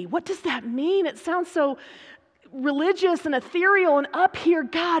knew me. What does that mean? It sounds so religious and ethereal and up here.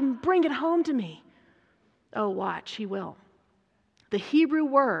 God, bring it home to me. Oh, watch, he will. The Hebrew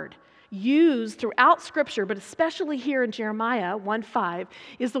word used throughout Scripture, but especially here in Jeremiah 1:5,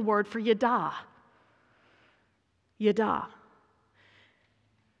 is the word for yada. Yada.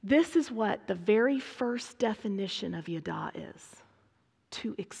 This is what the very first definition of yada is,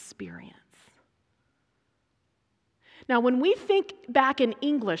 to experience. Now, when we think back in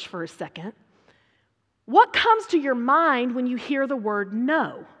English for a second, what comes to your mind when you hear the word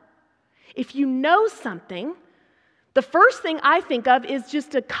know? If you know something, the first thing I think of is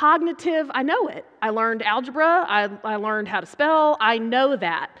just a cognitive, I know it. I learned algebra, I learned how to spell, I know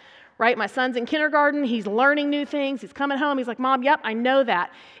that. Right? My son's in kindergarten, he's learning new things, he's coming home, he's like, Mom, yep, I know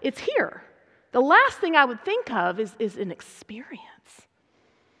that. It's here. The last thing I would think of is an experience.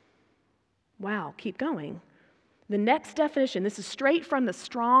 Wow, keep going. The next definition, this is straight from the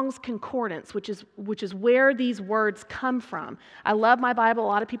Strong's Concordance, which is where these words come from. I love my Bible. A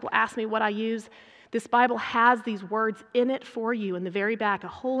lot of people ask me what I use. This Bible has these words in it for you in the very back, a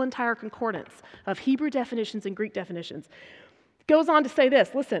whole entire concordance of Hebrew definitions and Greek definitions. It goes on to say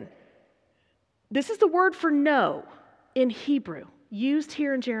this, listen. This is the word for know in Hebrew, used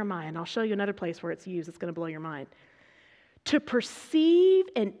here in Jeremiah, and I'll show you another place where it's used. It's going to blow your mind. To perceive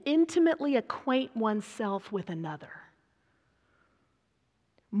and intimately acquaint oneself with another.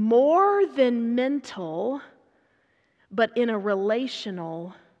 More than mental, but in a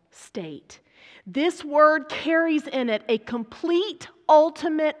relational state. This word carries in it a complete,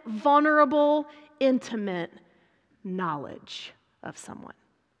 ultimate, vulnerable, intimate knowledge of someone.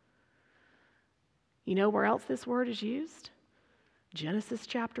 You know where else this word is used? Genesis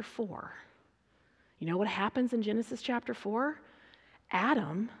chapter 4. You know what happens in Genesis chapter 4?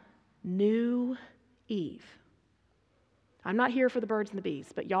 Adam knew Eve. I'm not here for the birds and the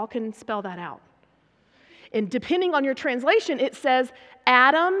bees, but y'all can spell that out. And depending on your translation, it says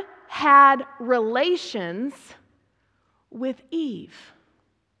Adam had relations with Eve.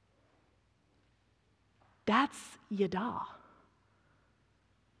 That's yada.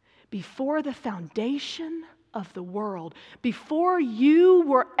 Before the foundation of the world, before you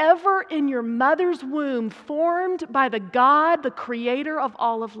were ever in your mother's womb, formed by the God, the creator of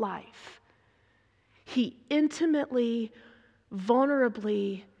all of life, he intimately,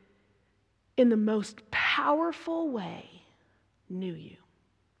 vulnerably in the most powerful way, knew you.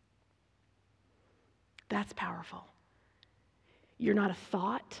 That's powerful. You're not a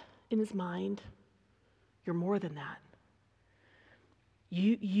thought in his mind. You're more than that.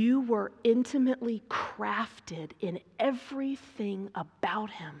 You were intimately crafted in everything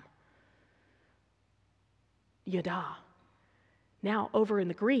about him. Yada. Now, over in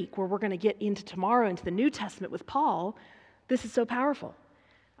the Greek, where we're going to get into tomorrow into the New Testament with Paul, this is so powerful.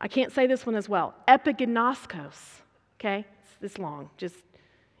 I can't say this one as well. Epignoskos, okay? It's this long. Just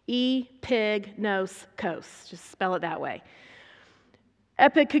E-pig-nos-kos. Just spell it that way.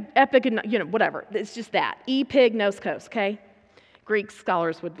 Whatever. It's just that. E-pig-nos-kos, okay? Greek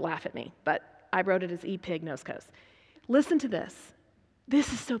scholars would laugh at me, but I wrote it as E-pig-nos-kos. Listen to this.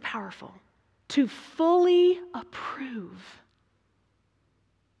 This is so powerful. To fully approve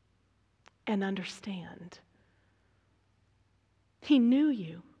and understand. He knew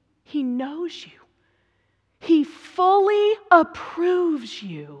you. He knows you. He fully approves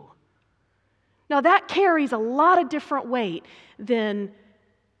you. Now that carries a lot of different weight than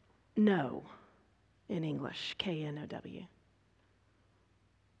know in English, K-N-O-W.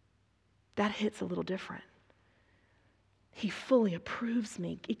 That hits a little different. He fully approves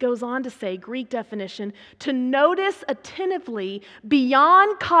me. It goes on to say, Greek definition, to notice attentively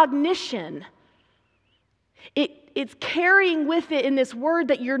beyond cognition. It's carrying with it in this word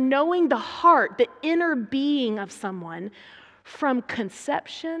that you're knowing the heart, the inner being of someone from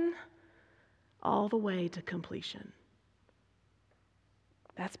conception all the way to completion.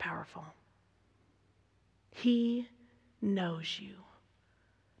 That's powerful. He knows you.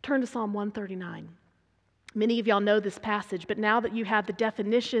 Turn to Psalm 139. Many of y'all know this passage, but now that you have the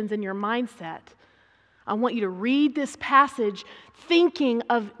definitions in your mindset, I want you to read this passage thinking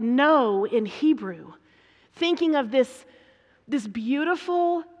of know in Hebrew, thinking of this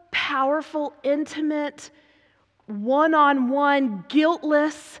beautiful, powerful, intimate, one-on-one,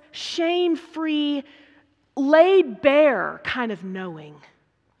 guiltless, shame-free, laid bare kind of knowing.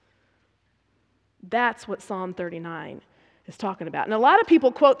 That's what Psalm 39 is talking about. And a lot of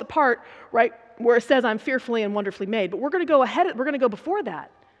people quote the part, right, where it says, I'm fearfully and wonderfully made. But we're going to go before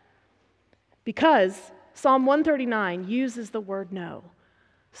that. Because Psalm 139 uses the word know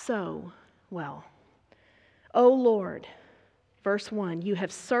so well. O Lord, verse 1, you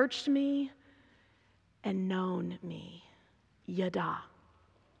have searched me and known me. Yada.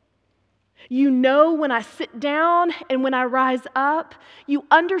 You know when I sit down and when I rise up. You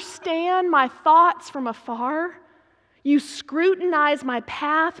understand my thoughts from afar. You scrutinize my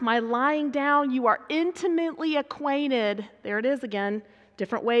path, my lying down. You are intimately acquainted, there it is again,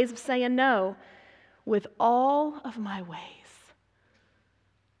 different ways of saying no, with all of my ways.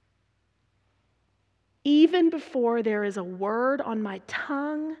 Even before there is a word on my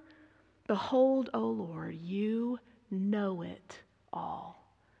tongue, behold, O Lord, you know it all.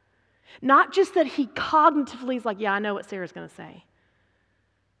 Not just that he cognitively is like, yeah, I know what Sarah's going to say.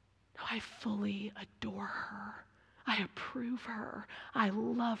 No, I fully adore her. I approve her. I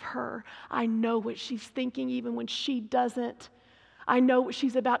love her. I know what she's thinking even when she doesn't. I know what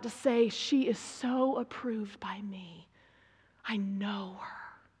she's about to say. She is so approved by me. I know her.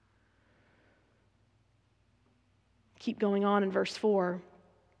 Keep going on in verse 4.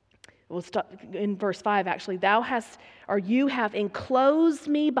 We'll stop in verse 5 actually. You have enclosed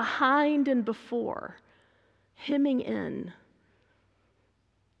me behind and before, hemming in.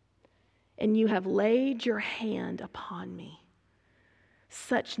 And you have laid your hand upon me.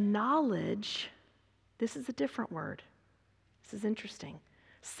 Such knowledge, this is a different word. This is interesting.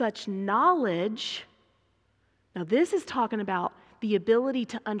 Such knowledge, now this is talking about the ability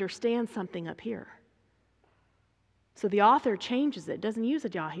to understand something up here. So the author changes it, doesn't use a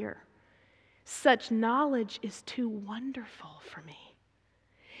yah here. Such knowledge is too wonderful for me.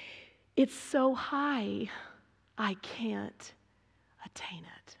 It's so high, I can't attain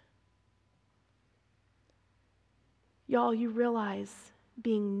it. Y'all, you realize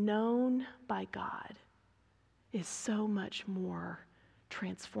being known by God is so much more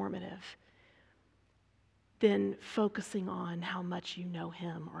transformative than focusing on how much you know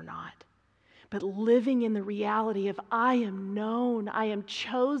him or not. But living in the reality of I am known, I am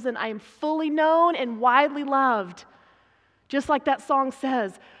chosen, I am fully known and widely loved. Just like that song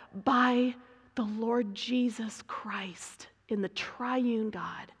says, by the Lord Jesus Christ in the triune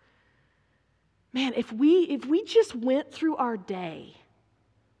God. Man, if we just went through our day,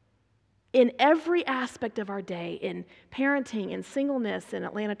 in every aspect of our day, in parenting, in singleness, in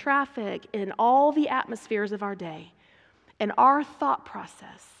Atlanta traffic, in all the atmospheres of our day, and our thought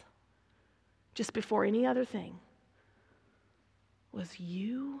process, just before any other thing, was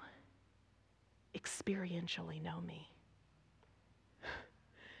you experientially know me.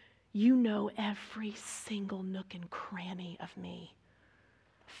 You know every single nook and cranny of me,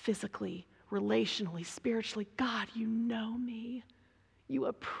 physically, relationally, spiritually. God, you know me. You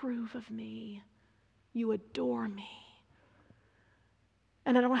approve of me. You adore me.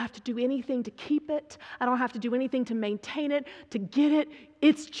 And I don't have to do anything to keep it. I don't have to do anything to maintain it, to get it.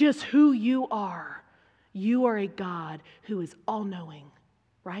 It's just who you are. You are a God who is all-knowing,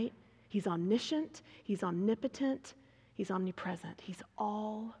 right? He's omniscient. He's omnipotent. He's omnipresent. He's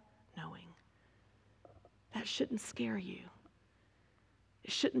all-knowing. That shouldn't scare you.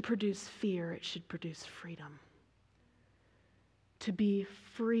 It shouldn't produce fear. It should produce freedom. To be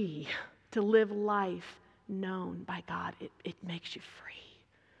free, to live life known by God, it makes you free.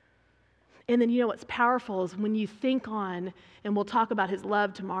 And then you know what's powerful is when you think on, and we'll talk about his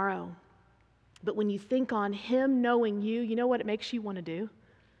love tomorrow, but when you think on him knowing you, you know what it makes you want to do?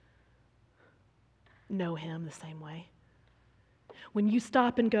 Know him the same way. When you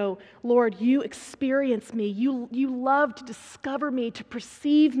stop and go, Lord, you experience me, you love to discover me, to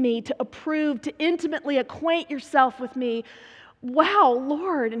perceive me, to approve, to intimately acquaint yourself with me. Wow,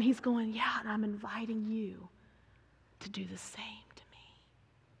 Lord. And he's going, yeah, and I'm inviting you to do the same to me.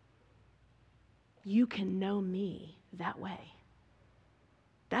 You can know me that way.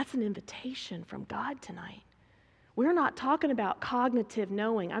 That's an invitation from God tonight. We're not talking about cognitive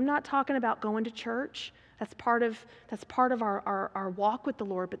knowing. I'm not talking about going to church. That's part of our walk with the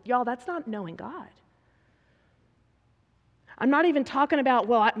Lord. But y'all, that's not knowing God. I'm not even talking about,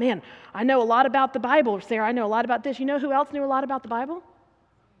 well, I know a lot about the Bible, Sarah. I know a lot about this. You know who else knew a lot about the Bible?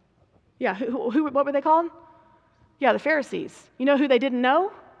 Yeah, what were they called? Yeah, the Pharisees. You know who they didn't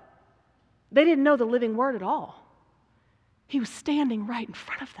know? They didn't know the living word at all. He was standing right in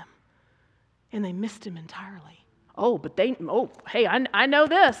front of them, and they missed him entirely. Hey, I know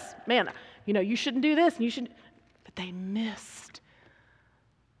this. Man, you shouldn't do this, and you shouldn't. But they missed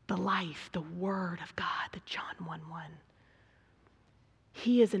the life, the word of God, the John 1:1.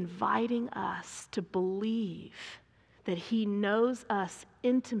 He is inviting us to believe that he knows us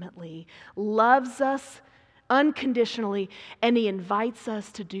intimately, loves us unconditionally, and he invites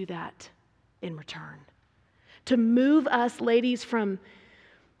us to do that in return. To move us, ladies, from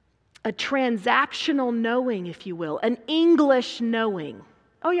a transactional knowing, if you will, an English knowing.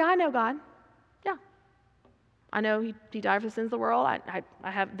 Oh yeah, I know God. Yeah. I know he died for the sins of the world. I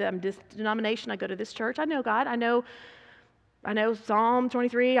have this denomination. I go to this church. I know God. I know Psalm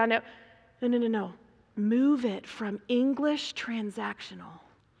 23. I know. No. Move it from English transactional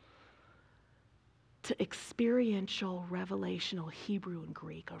to experiential, revelational Hebrew and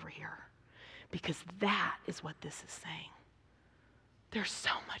Greek over here. Because that is what this is saying. There's so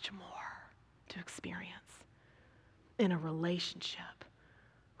much more to experience in a relationship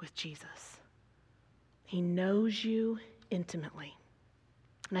with Jesus. He knows you intimately.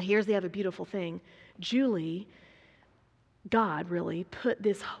 Now here's the other beautiful thing. God really put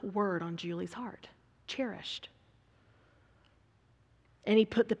this word on Julie's heart, cherished. And he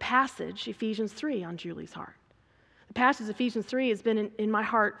put the passage, Ephesians 3, on Julie's heart. The passage, Ephesians 3, has been in my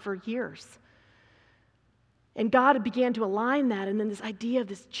heart for years. And God began to align that, and then this idea of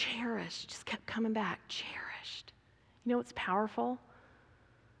this cherished just kept coming back, cherished. You know what's powerful?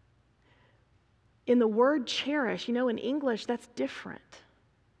 In the word cherish, in English, that's different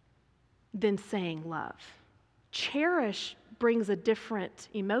than saying love. Cherish brings a different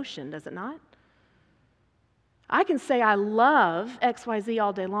emotion, does it not? I can say I love XYZ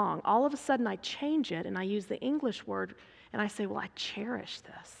all day long. All of a sudden I change it and I use the English word and I say, well, I cherish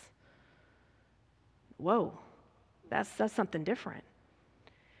this. Whoa, that's something different.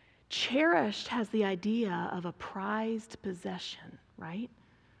 Cherished has the idea of a prized possession, right?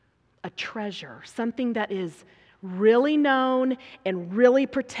 A treasure, something that is really known and really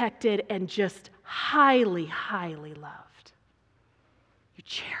protected and just highly, highly loved. You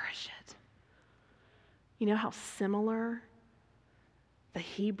cherish it. You know how similar the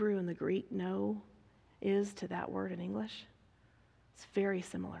Hebrew and the Greek know is to that word in English? It's very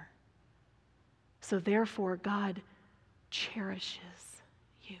similar. So therefore, God cherishes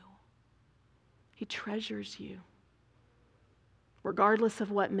you. He treasures you. Regardless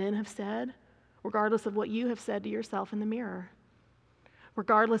of what men have said, regardless of what you have said to yourself in the mirror,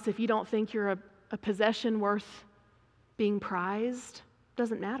 regardless if you don't think you're a possession worth being prized,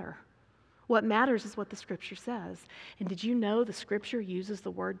 doesn't matter. What matters is what the Scripture says. And did you know the Scripture uses the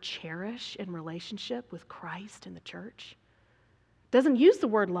word cherish in relationship with Christ and the church? Doesn't use the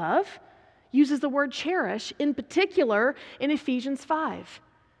word love, uses the word cherish, in particular in Ephesians 5.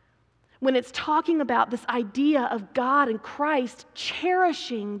 When it's talking about this idea of God and Christ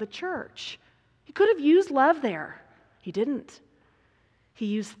cherishing the church. He could have used love there. He didn't. He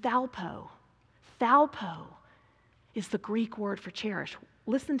used thalpo. Thalpo is the Greek word for cherish.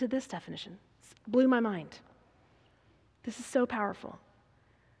 Listen to this definition. It blew my mind. This is so powerful.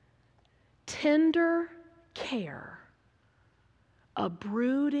 Tender care, a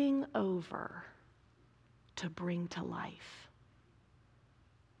brooding over to bring to life.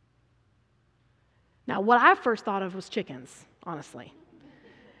 Now, what I first thought of was chickens, honestly.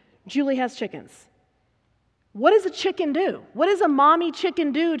 Julie has chickens. What does a chicken do? What does a mommy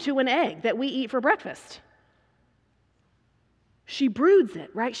chicken do to an egg that we eat for breakfast? She broods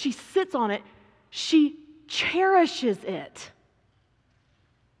it, right? She sits on it. She cherishes it.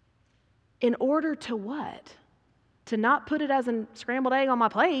 In order to what? To not put it as a scrambled egg on my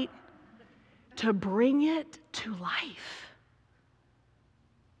plate, to bring it to life.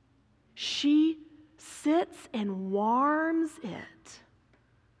 She sits and warms it,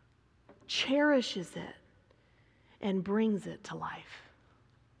 cherishes it, and brings it to life.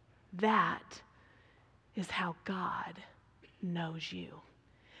 That is how God knows you.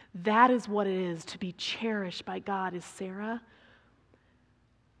 That is what it is to be cherished by God. Is Sarah,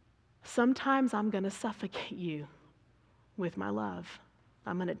 sometimes I'm going to suffocate you with my love.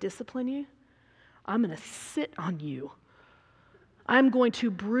 I'm going to discipline you. I'm going to sit on you. I'm going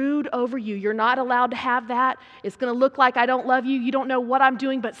to brood over you. You're not allowed to have that. It's going to look like I don't love you. You don't know what I'm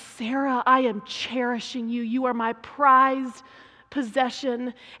doing. But Sarah, I am cherishing you. You are my prized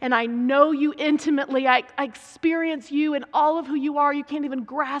possession, and I know you intimately. I experience you and all of who you are. You can't even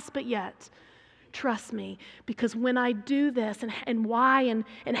grasp it yet. Trust me, because when I do this and why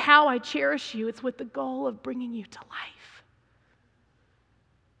and how I cherish you, it's with the goal of bringing you to life,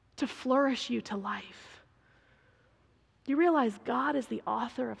 to flourish you to life. You realize God is the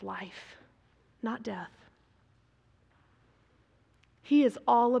author of life, not death. He is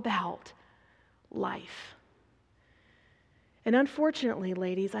all about life. And unfortunately,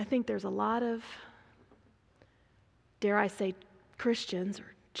 ladies, I think there's a lot of, dare I say, Christians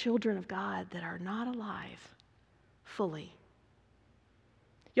or children of God that are not alive fully.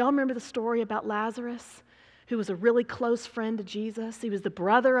 Y'all remember the story about Lazarus, who was a really close friend to Jesus? He was the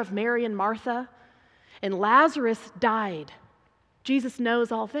brother of Mary and Martha, and Lazarus died. Jesus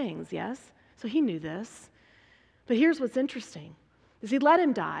knows all things, yes? So he knew this. But here's what's interesting, is he let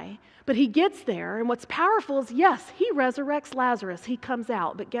him die, but he gets there, and what's powerful is, yes, he resurrects Lazarus. He comes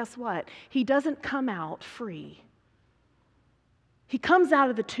out, but guess what? He doesn't come out free. He comes out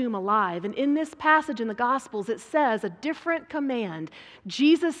of the tomb alive, and in this passage in the Gospels, it says a different command.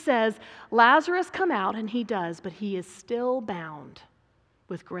 Jesus says, Lazarus, come out, and he does, but he is still bound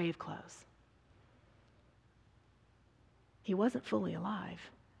with grave clothes. He wasn't fully alive.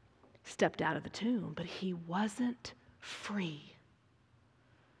 He stepped out of the tomb, but he wasn't free.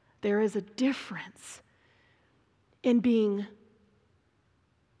 There is a difference in being,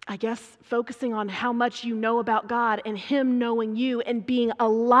 I guess, focusing on how much you know about God and Him knowing you and being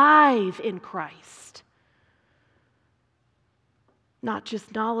alive in Christ. Not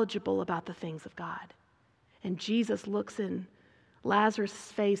just knowledgeable about the things of God. And Jesus looks in Lazarus'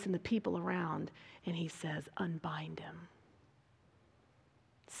 face and the people around, and He says, unbind him.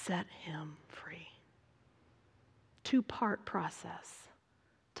 Set him free. Two-part process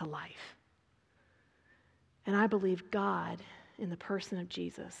to life. And I believe God, in the person of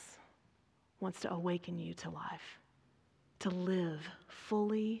Jesus, wants to awaken you to life, to live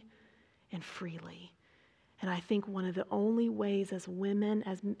fully and freely. And I think one of the only ways as women,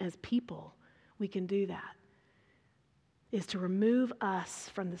 as people, we can do that is to remove us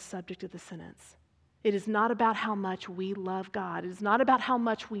from the subject of the sentence. It is not about how much we love God. It is not about how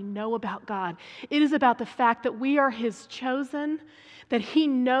much we know about God. It is about the fact that we are His chosen, that He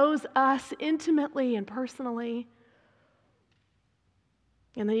knows us intimately and personally,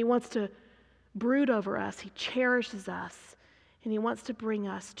 and that He wants to brood over us. He cherishes us, and He wants to bring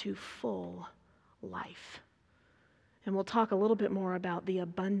us to full life. And we'll talk a little bit more about the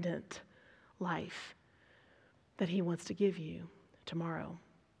abundant life that He wants to give you tomorrow.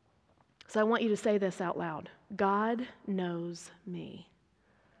 So I want you to say this out loud. God knows me.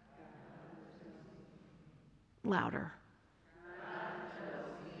 Louder.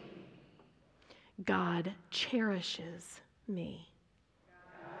 God cherishes me.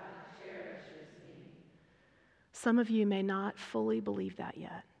 Some of you may not fully believe that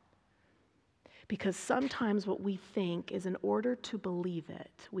yet. Because sometimes what we think is in order to believe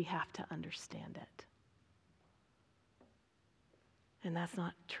it, we have to understand it. And that's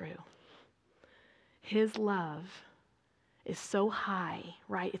not true. His love is so high,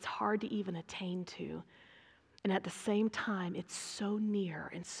 right? It's hard to even attain to. And at the same time, it's so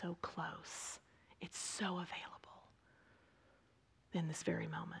near and so close. It's so available in this very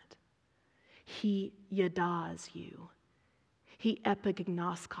moment. He yadas you. He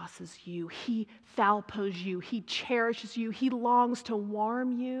epignoskoses you. He thalpos you. He cherishes you. He longs to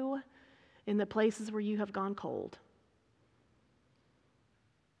warm you in the places where you have gone cold.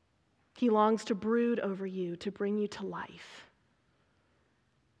 He longs to brood over you, to bring you to life.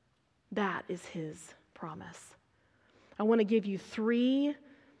 That is his promise. I want to give you 3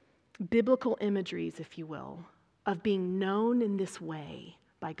 biblical imageries, if you will, of being known in this way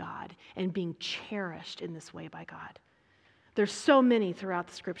by God and being cherished in this way by God. There's so many throughout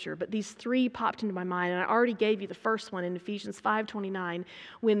the scripture, but these 3 popped into my mind, and I already gave you the first one in Ephesians 5:29,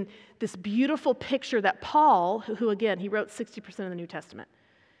 when this beautiful picture that Paul, who again, he wrote 60% of the New Testament.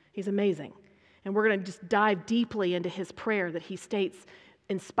 He's amazing. And we're going to just dive deeply into his prayer that he states,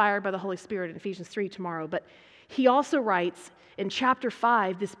 inspired by the Holy Spirit in Ephesians 3 tomorrow. But he also writes in chapter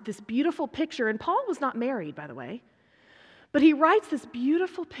 5 this beautiful picture, and Paul was not married, by the way, but he writes this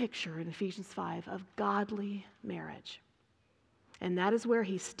beautiful picture in Ephesians 5 of godly marriage. And that is where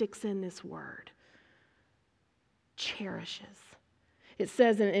he sticks in this word, cherishes. It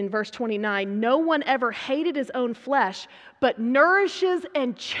says in verse 29, no one ever hated his own flesh, but nourishes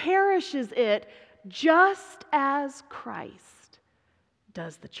and cherishes it just as Christ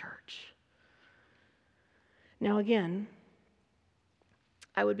does the church. Now again,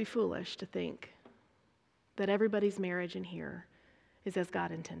 I would be foolish to think that everybody's marriage in here is as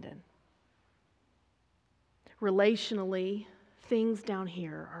God intended. Relationally, things down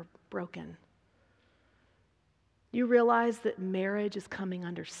here are broken. You realize that marriage is coming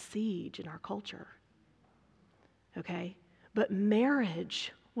under siege in our culture, okay? But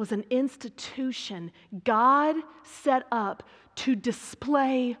marriage was an institution God set up to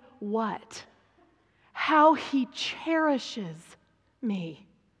display what? How he cherishes me.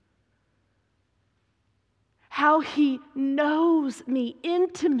 How he knows me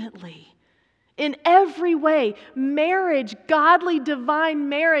intimately. In every way, marriage, godly, divine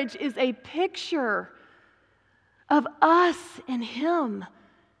marriage, is a picture of us and him.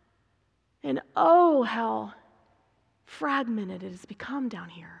 And oh, how fragmented it has become down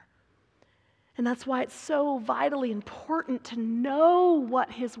here. And that's why it's so vitally important to know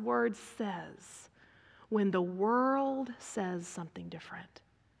what his word says when the world says something different.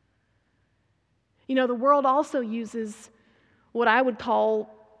 You know, the world also uses what I would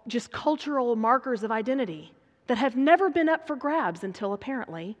call just cultural markers of identity that have never been up for grabs until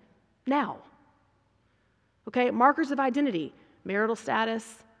apparently now. Okay, markers of identity, marital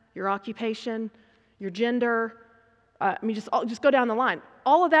status, your occupation, your gender, just go down the line.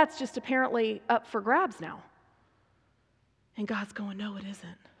 All of that's just apparently up for grabs now. And God's going, no, it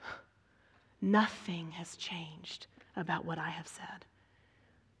isn't. Nothing has changed about what I have said.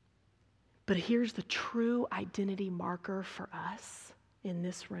 But here's the true identity marker for us in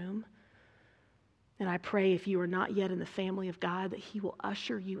this room. And I pray if you are not yet in the family of God that he will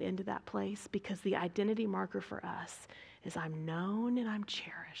usher you into that place, because the identity marker for us is I'm known and I'm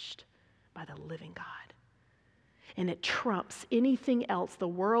cherished by the living God. And it trumps anything else the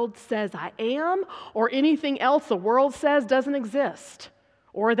world says I am, or anything else the world says doesn't exist,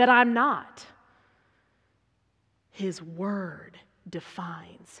 or that I'm not. His word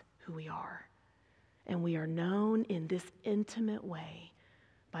defines who we are. And we are known in this intimate way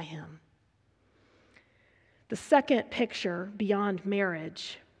by him. The second picture beyond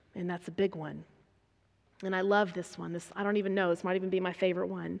marriage, and that's a big one, and I love this one. I don't even know, this might even be my favorite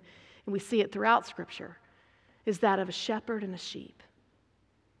one, and we see it throughout Scripture, is that of a shepherd and a sheep.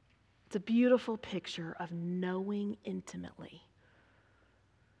 It's a beautiful picture of knowing intimately.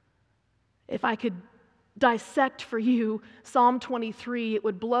 If I could dissect for you Psalm 23, it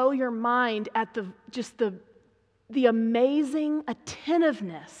would blow your mind at the amazing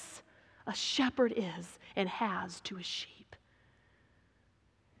attentiveness a shepherd is and has to a sheep.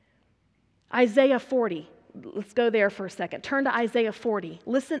 Isaiah 40. Let's go there for a second. Turn to Isaiah 40.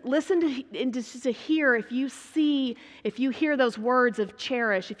 Listen to hear if you hear those words of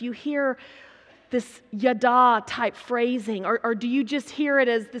cherish, if you hear this yada type phrasing, or do you just hear it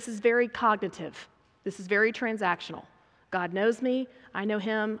as this is very cognitive? This is very transactional. God knows me, I know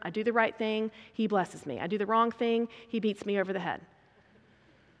him, I do the right thing, he blesses me. I do the wrong thing, he beats me over the head.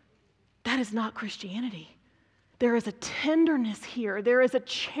 That is not Christianity. There is a tenderness here. There is a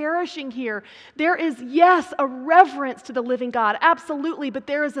cherishing here. There is, yes, a reverence to the living God, absolutely, but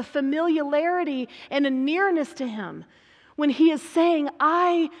there is a familiarity and a nearness to him when he is saying,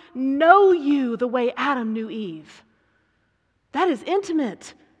 I know you the way Adam knew Eve. That is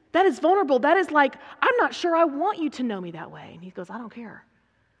intimate. That is vulnerable. That is like, I'm not sure I want you to know me that way. And he goes, I don't care.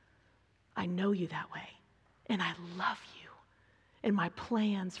 I know you that way, and I love you. And my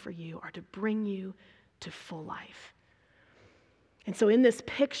plans for you are to bring you to full life. And so in this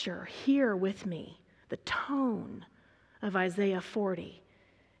picture, hear with me the tone of Isaiah 40.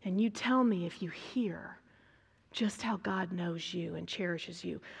 And you tell me if you hear just how God knows you and cherishes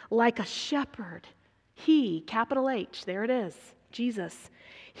you. Like a shepherd, he, capital H, there it is, Jesus,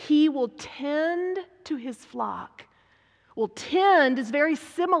 he will tend to his flock. Well, tend is very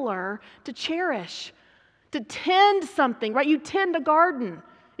similar to cherish. To tend something, right? You tend a garden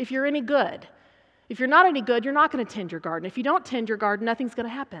if you're any good. If you're not any good, you're not going to tend your garden. If you don't tend your garden, nothing's going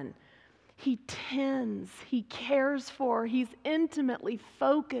to happen. He tends, he cares for, he's intimately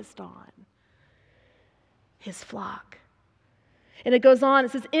focused on his flock. And it goes on,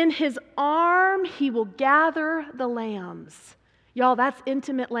 it says, in his arm he will gather the lambs. Y'all, that's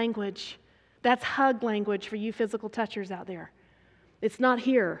intimate language. That's hug language for you physical touchers out there. It's not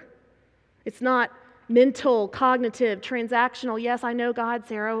here. It's not mental, cognitive, transactional. Yes, I know God,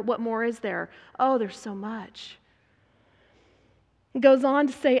 Sarah. What more is there? Oh, there's so much. It goes on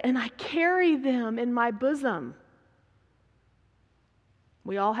to say, and I carry them in my bosom.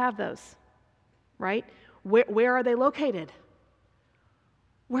 We all have those, right? Where are they located?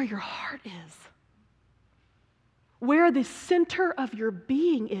 Where your heart is. Where the center of your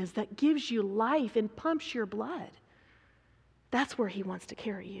being is that gives you life and pumps your blood. That's where he wants to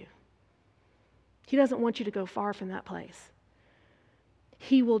carry you. He doesn't want you to go far from that place.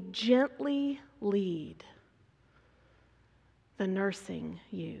 He will gently lead the nursing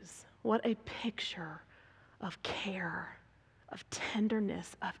ewes. What a picture of care, of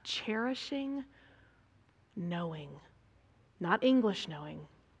tenderness, of cherishing, knowing. Not English knowing,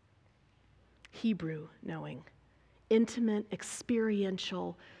 Hebrew knowing. Intimate,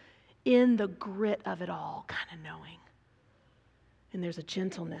 experiential, in the grit of it all kind of knowing. And there's a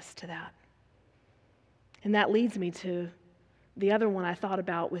gentleness to that. And that leads me to the other one I thought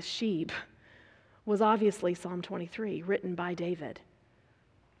about with sheep was obviously Psalm 23, written by David.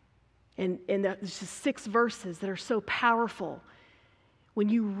 And there's just 6 verses that are so powerful. When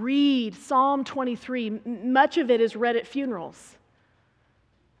you read Psalm 23, much of it is read at funerals.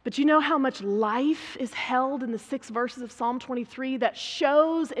 But you know how much life is held in the 6 verses of Psalm 23 that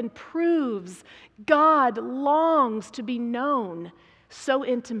shows and proves God longs to be known so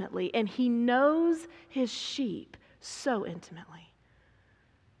intimately, and he knows his sheep so intimately.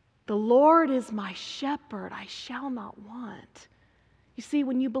 The Lord is my shepherd, I shall not want. You see,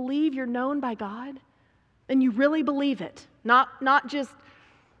 when you believe you're known by God, and you really believe it, not just,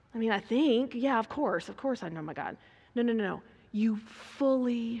 I think, yeah, of course I know my God. No. You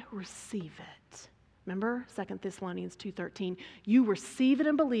fully receive it. Remember 2 Thessalonians 2:13, you receive it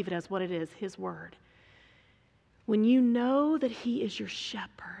and believe it as what it is, his word. When you know that he is your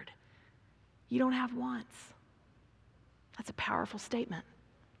shepherd, you don't have wants. That's a powerful statement.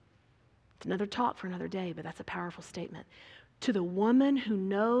 It's another talk for another day, but that's a powerful statement. To the woman who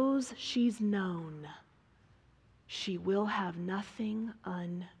knows she's known, she will have nothing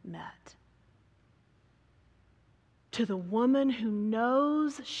unmet. To the woman who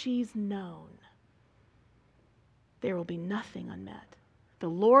knows she's known, there will be nothing unmet. The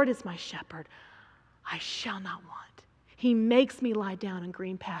Lord is my shepherd, I shall not want. He makes me lie down in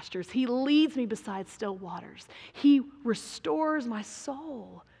green pastures. He leads me beside still waters. He restores my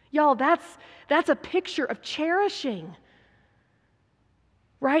soul. Y'all, that's a picture of cherishing.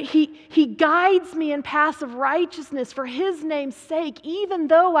 Right? He guides me in paths of righteousness for his name's sake. Even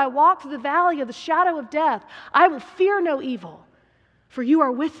though I walk through the valley of the shadow of death, I will fear no evil, for you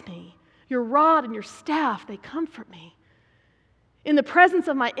are with me. Your rod and your staff, they comfort me. In the presence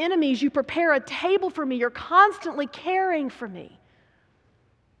of my enemies, you prepare a table for me. You're constantly caring for me.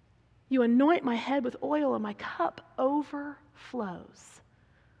 You anoint my head with oil, and my cup overflows.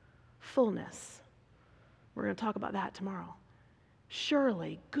 Fullness. We're going to talk about that tomorrow.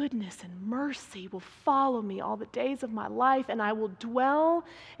 Surely goodness and mercy will follow me all the days of my life, and I will dwell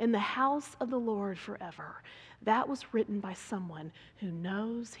in the house of the Lord forever. That was written by someone who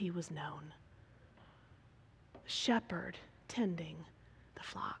knows he was known. Shepherd tending the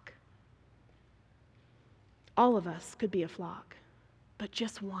flock. All of us could be a flock, but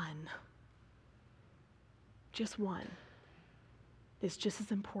just one is just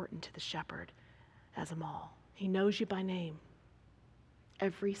as important to the shepherd as them all. He knows you by name.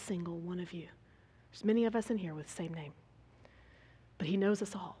 Every single one of you. There's many of us in here with the same name. But he knows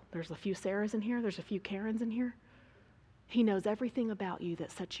us all. There's a few Sarahs in here. There's a few Karens in here. He knows everything about you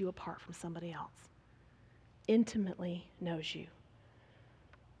that sets you apart from somebody else. Intimately knows you.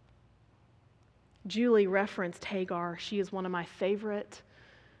 Julie referenced Hagar. She is one of my favorite,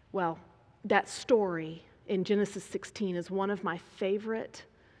 that story in Genesis 16 is one of my favorite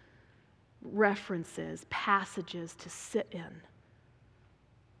references, passages to sit in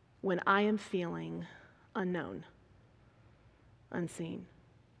when I am feeling unknown, unseen.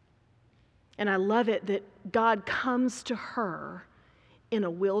 And I love it that God comes to her in a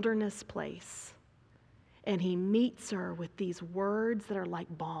wilderness place, and he meets her with these words that are like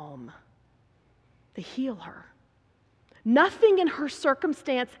balm. They heal her. Nothing in her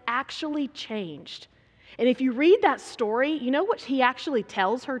circumstance actually changed. And if you read that story, you know what he actually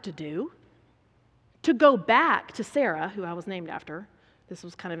tells her to do? To go back to Sarah, who I was named after. This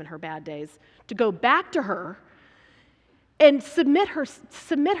was kind of in her bad days. To go back to her and submit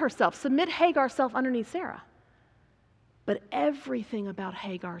Hagar's self underneath Sarah. But everything about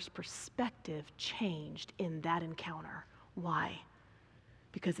Hagar's perspective changed in that encounter. Why?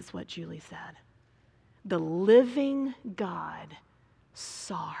 Because it's what Julie said. The living God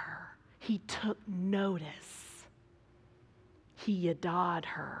saw her. He took notice. He yada'd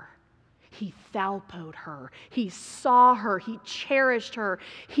her. He thalpoed her. He saw her. He cherished her.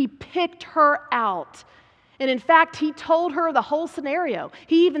 He picked her out. And in fact, he told her the whole scenario.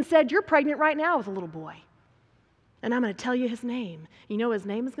 He even said, "You're pregnant right now with a little boy. And I'm going to tell you his name. You know what his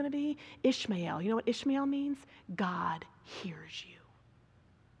name is going to be? Ishmael. You know what Ishmael means? God hears you."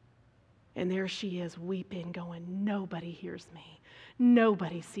 And there she is weeping, going, "Nobody hears me.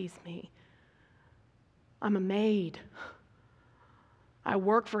 Nobody sees me. I'm a maid. I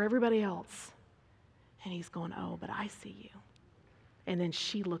work for everybody else." And he's going, "Oh, but I see you." And then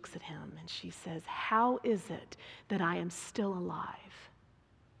she looks at him and she says, "How is it that I am still alive?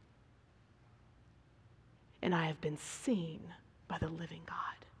 And I have been seen by the living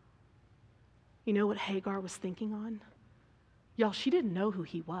God." You know what Hagar was thinking on? Y'all, she didn't know who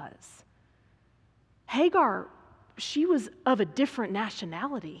he was. Hagar, she was of a different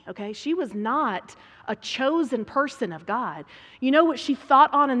nationality, okay? She was not a chosen person of God. You know what she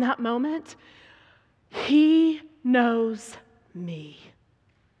thought on in that moment? He knows me,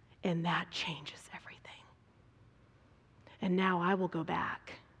 and that changes everything. And now I will go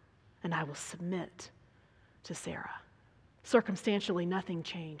back and I will submit to Sarah. Circumstantially, nothing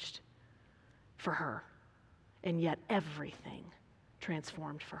changed for her, and yet everything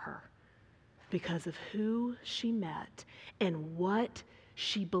transformed for her because of who she met and what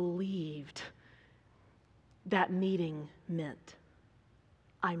she believed that meeting meant.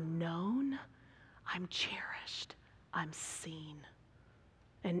 I'm known, I'm cherished, I'm seen.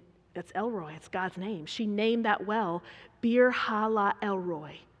 And that's Elroy, it's God's name. She named that well, Bir Hala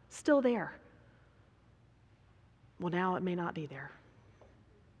Elroy, still there. Well, now it may not be there,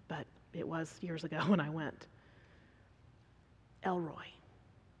 but it was years ago when I went. Elroy,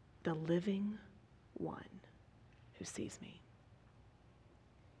 the living one who sees me.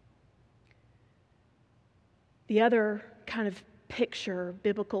 The other kind of picture,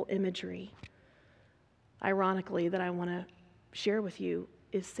 biblical imagery, ironically, that I want to share with you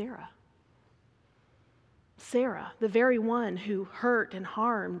is Sarah. Sarah, the very one who hurt and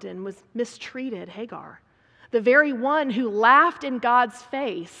harmed and was mistreated Hagar. The very one who laughed in God's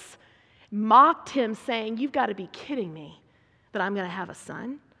face, mocked him, saying, "You've got to be kidding me that I'm going to have a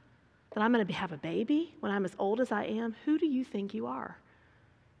son, that I'm going to have a baby when I'm as old as I am. Who do you think you are?"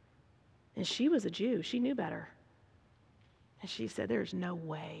 And she was a Jew. She knew better. And she said, "There's no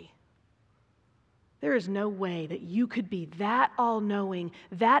way. There is no way that you could be that all-knowing,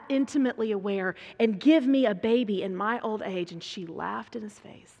 that intimately aware, and give me a baby in my old age." And she laughed in his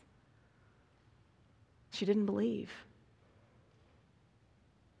face. She didn't believe.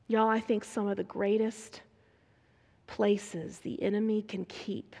 Y'all, I think some of the greatest places the enemy can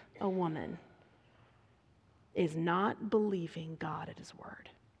keep a woman is not believing God at his word.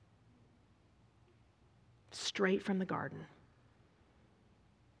 Straight from the garden.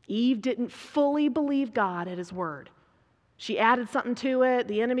 Eve didn't fully believe God at his word. She added something to it.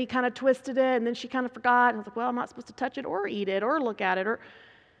 The enemy kind of twisted it, and then she kind of forgot. And was like, "Well, I'm not supposed to touch it or eat it or look at it."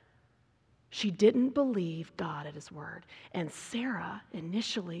 She didn't believe God at his word. And Sarah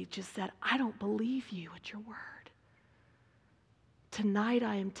initially just said, "I don't believe you at your word. Tonight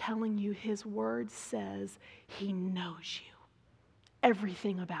I am telling you his word says he knows you,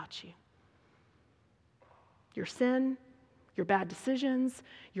 everything about you. Your sin, your bad decisions,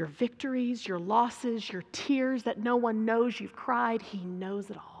 your victories, your losses, your tears that no one knows you've cried, he knows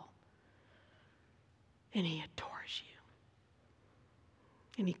it all. And he adores you.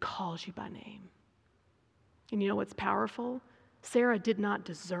 And he calls you by name." And you know what's powerful? Sarah did not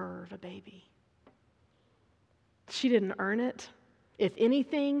deserve a baby. She didn't earn it. If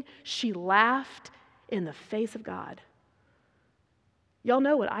anything, she laughed in the face of God. Y'all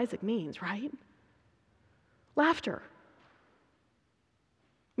know what Isaac means, right? Laughter.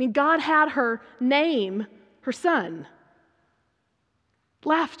 I mean, God had her name her son.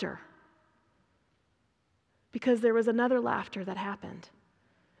 Laughter. Because there was another laughter that happened.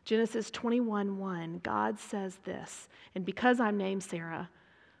 Genesis 21:1, God says this, and because I'm named Sarah,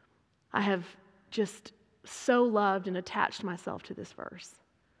 I have just so loved and attached myself to this verse.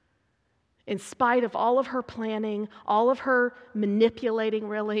 In spite of all of her planning, all of her manipulating,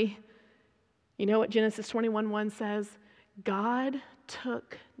 really, you know what Genesis 21:1 says? God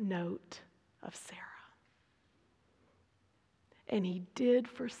took note of Sarah. And he did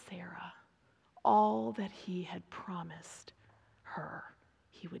for Sarah all that he had promised her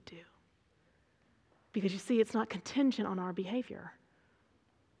he would do. Because you see, it's not contingent on our behavior.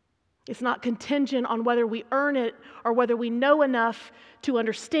 It's not contingent on whether we earn it or whether we know enough to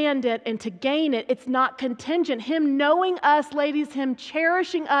understand it and to gain it. It's not contingent. Him knowing us, ladies, him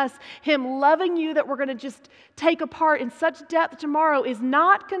cherishing us, him loving you that we're going to just take apart in such depth tomorrow is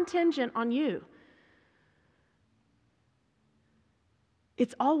not contingent on you.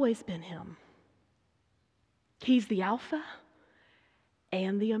 It's always been him. He's the Alpha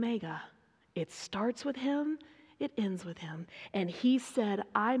and the Omega. It starts with him, it ends with him. And he said,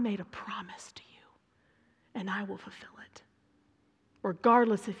 I made a promise to you, and I will fulfill it.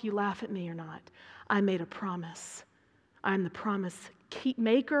 Regardless if you laugh at me or not, I made a promise. I'm the promise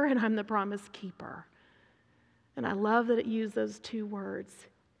maker, and I'm the promise keeper. And I love that it used those two words,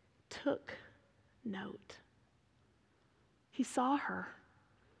 took note. He saw her.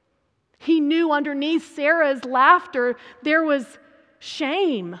 He knew underneath Sarah's laughter there was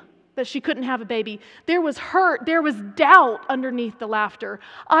shame that she couldn't have a baby. There was hurt. There was doubt underneath the laughter.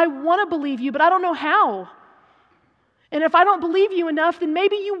 I want to believe you, but I don't know how. And if I don't believe you enough, then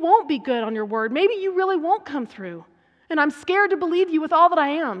maybe you won't be good on your word. Maybe you really won't come through. And I'm scared to believe you with all that I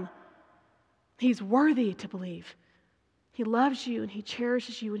am. He's worthy to believe. He loves you and he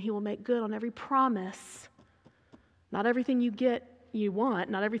cherishes you and he will make good on every promise. Not everything you get, you want.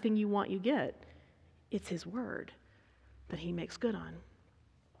 Not everything you want, you get. It's his word that he makes good on.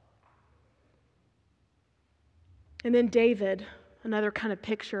 And then David, another kind of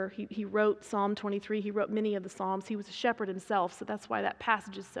picture, he wrote Psalm 23. He wrote many of the Psalms. He was a shepherd himself, so that's why that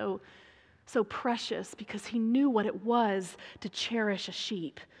passage is so precious, because he knew what it was to cherish a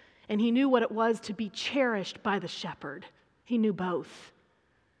sheep, and he knew what it was to be cherished by the shepherd. He knew both.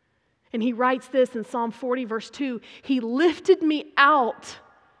 And he writes this in Psalm 40, verse 2, he lifted me out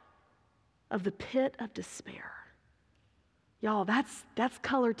of the pit of despair. Y'all, that's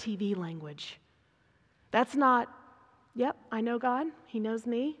color TV language. That's not, yep, I know God. He knows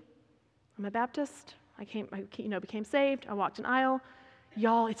me. I'm a Baptist. I became saved. I walked an aisle.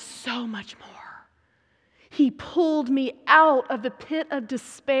 Y'all, it's so much more. He pulled me out of the pit of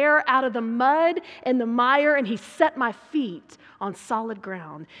despair, out of the mud and the mire, and he set my feet on solid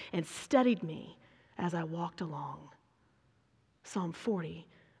ground and steadied me as I walked along. Psalm 40,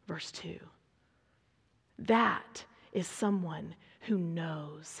 verse 2. That is someone who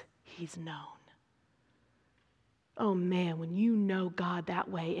knows he's known. Oh man, when you know God that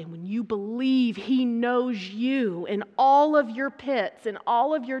way and when you believe he knows you in all of your pits and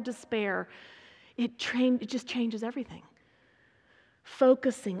all of your despair, it just changes everything.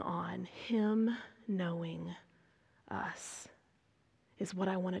 Focusing on him knowing us is what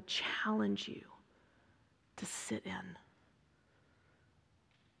I want to challenge you to sit in.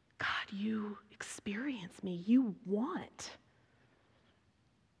 God, you experience me. You want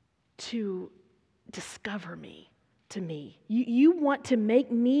to discover me to me. You want to make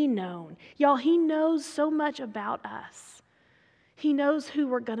me known. Y'all, he knows so much about us. He knows who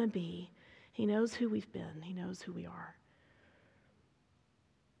we're going to be. He knows who we've been. He knows who we are.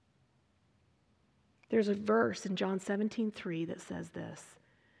 There's a verse in John 17:3 that says this.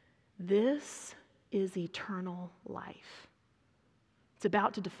 This is eternal life. It's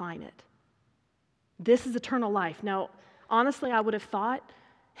about to define it. This is eternal life. Now, honestly, I would have thought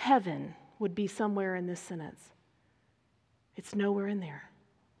heaven would be somewhere in this sentence. It's nowhere in there.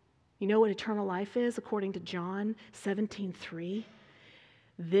 You know what eternal life is according to John 17:3?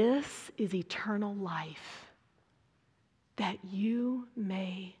 This is eternal life, that you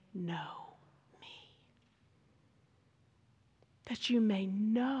may know me. That you may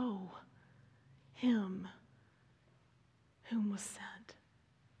know him whom was sent.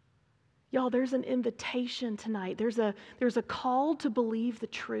 Y'all, there's an invitation tonight. There's a call to believe the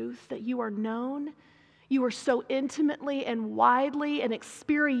truth, that you are known. You are so intimately and widely and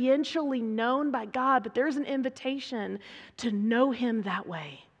experientially known by God, but there's an invitation to know him that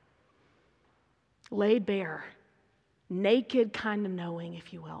way. Laid bare, naked kind of knowing,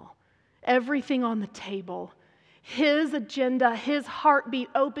 if you will. Everything on the table. His agenda, his heartbeat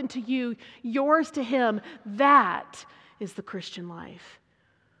open to you, yours to him. That is the Christian life.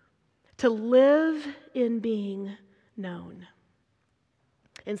 To live in being known.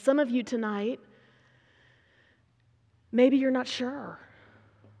 And some of you tonight, maybe you're not sure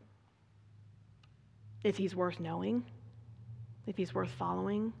if he's worth knowing, if he's worth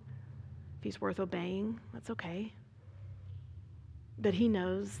following, if he's worth obeying. That's okay. But he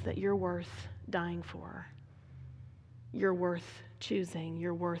knows that you're worth dying for. You're worth choosing.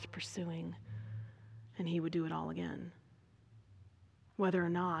 You're worth pursuing. And he would do it all again. Whether or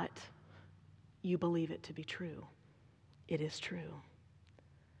not you believe it to be true, it is true.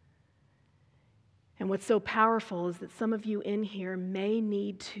 And what's so powerful is that some of you in here may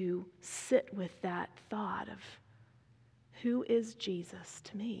need to sit with that thought of, who is Jesus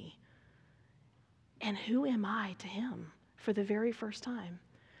to me? And who am I to him for the very first time?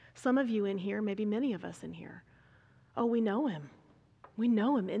 Some of you in here, maybe many of us in here, oh, we know him. We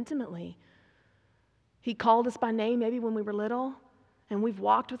know him intimately. He called us by name maybe when we were little, and we've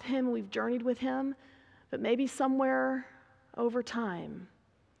walked with him, we've journeyed with him, but maybe somewhere over time,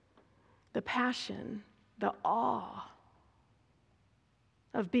 the passion, the awe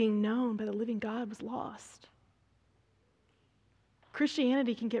of being known by the living God was lost.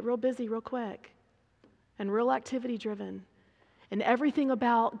 Christianity can get real busy real quick and real activity driven. And everything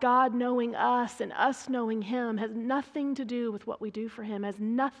about God knowing us and us knowing him has nothing to do with what we do for him, has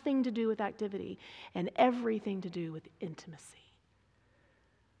nothing to do with activity, and everything to do with intimacy.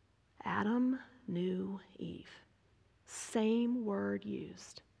 Adam knew Eve. Same word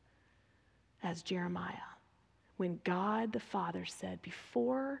used as Jeremiah, when God the Father said,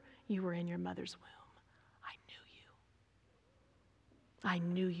 before you were in your mother's womb, I knew you. I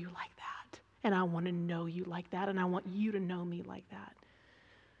knew you like that. And I want to know you like that, and I want you to know me like that.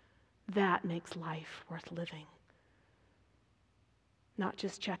 That makes life worth living. Not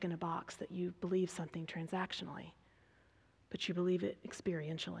just checking a box that you believe something transactionally, but you believe it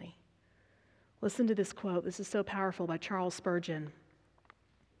experientially. Listen to this quote. This is so powerful, by Charles Spurgeon.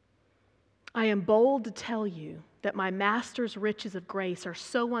 I am bold to tell you that my master's riches of grace are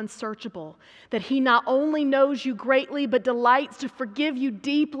so unsearchable that he not only knows you greatly, but delights to forgive you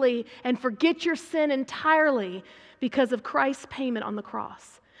deeply and forget your sin entirely because of Christ's payment on the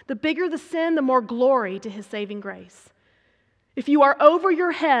cross. The bigger the sin, the more glory to his saving grace. If you are over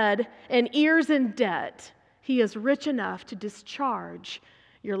your head and ears in debt, he is rich enough to discharge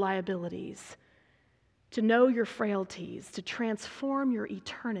your liabilities, to know your frailties, to transform your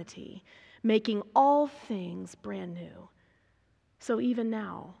eternity, making all things brand new. So even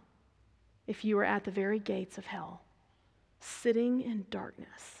now, if you are at the very gates of hell, sitting in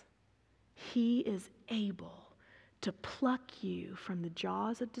darkness, he is able to pluck you from the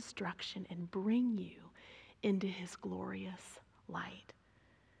jaws of destruction and bring you into his glorious light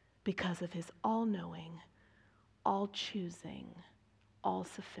because of his all-knowing, all-choosing,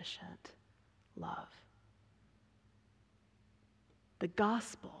 all-sufficient love. The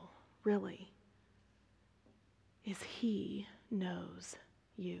gospel really is he knows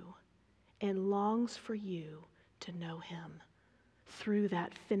you and longs for you to know him through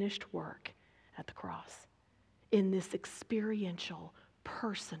that finished work at the cross in this experiential,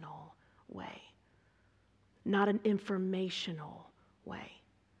 personal way, not an informational way.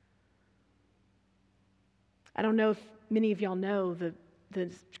 I don't know if many of y'all know the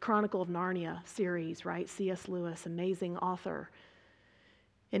Chronicle of Narnia series, right? C.S. Lewis, amazing author.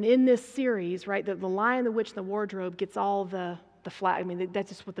 And in this series, right, the Lion, the Witch, and the Wardrobe gets all the flag. I mean, that's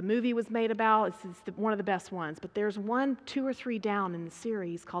just what the movie was made about. It's one of the best ones. But there's 1, 2, or 3 down in the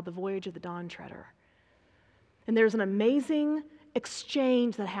series called The Voyage of the Dawn Treader. And there's an amazing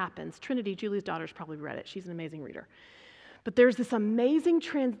exchange that happens. Trinity, Julie's daughter's probably read it. She's an amazing reader. But there's this amazing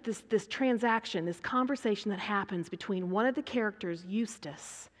this transaction, this conversation that happens between one of the characters,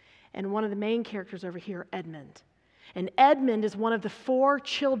 Eustace, and one of the main characters over here, Edmund. And Edmund is one of the 4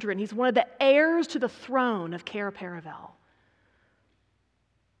 children. He's one of the heirs to the throne of Cair Paravel.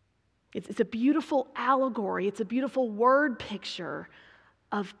 It's a beautiful allegory. It's a beautiful word picture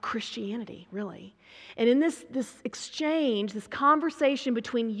of Christianity, really. And in this exchange, this conversation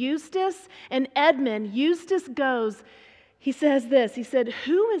between Eustace and Edmund, Eustace goes, he says this, he said,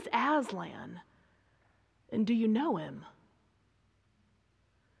 "Who is Aslan, and do you know him?"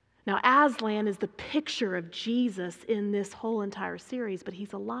 Now, Aslan is the picture of Jesus in this whole entire series, but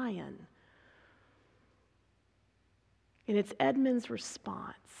he's a lion. And it's Edmund's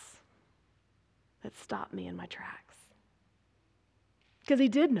response that stopped me in my tracks. Because he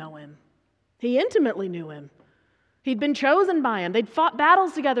did know him. He intimately knew him. He'd been chosen by him. They'd fought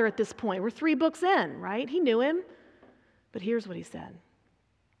battles together at this point. We're 3 books in, right? He knew him. But here's what he said.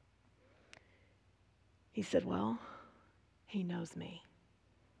 He said, well, he knows me.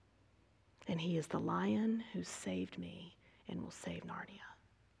 And he is the lion who saved me and will save Narnia.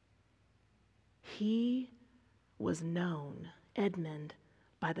 He was known, Edmund,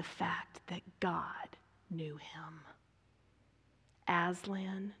 by the fact that God knew him.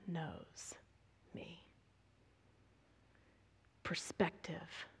 Aslan knows me. Perspective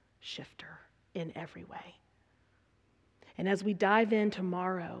shifter in every way. And as we dive in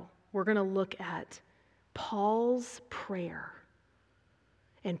tomorrow, we're going to look at Paul's prayer.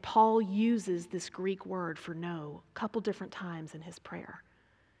 And Paul uses this Greek word for know a couple different times in his prayer,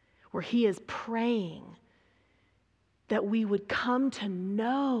 where he is praying that we would come to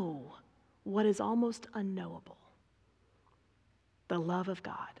know what is almost unknowable. The love of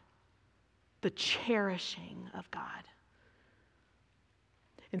God, the cherishing of God.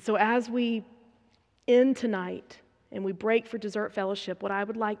 And so as we end tonight and we break for dessert fellowship, what I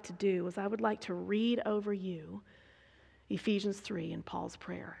would like to do is I would like to read over you Ephesians 3 in Paul's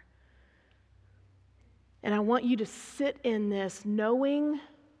prayer. And I want you to sit in this knowing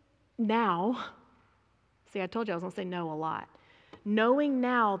now, see, I told you I was going to say no a lot, knowing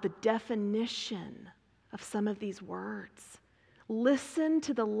now the definition of some of these words. Listen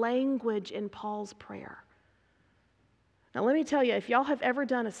to the language in Paul's prayer. Now, let me tell you, if y'all have ever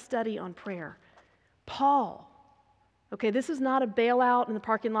done a study on prayer, Paul, okay, this is not a bailout in the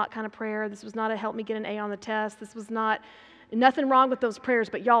parking lot kind of prayer. This was not a help me get an A on the test. This was nothing wrong with those prayers,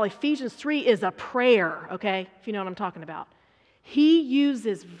 but y'all, Ephesians 3 is a prayer, okay, if you know what I'm talking about. He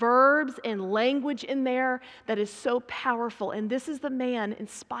uses verbs and language in there that is so powerful. And this is the man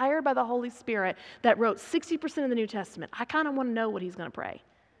inspired by the Holy Spirit that wrote 60% of the New Testament. I kind of want to know what he's going to pray.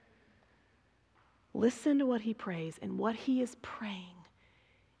 Listen to what he prays, and what he is praying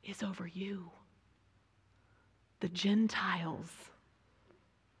is over you, the Gentiles,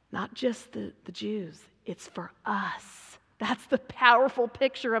 not just the Jews. It's for us. That's the powerful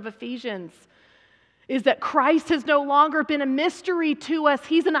picture of Ephesians, is that Christ has no longer been a mystery to us.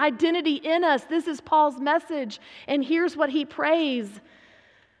 He's an identity in us. This is Paul's message, and here's what he prays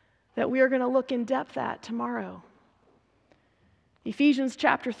that we are going to look in depth at tomorrow. Ephesians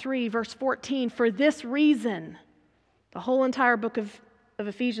chapter 3, verse 14, for this reason, the whole entire book of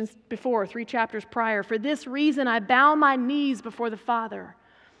Ephesians before, 3 chapters prior, for this reason I bow my knees before the Father,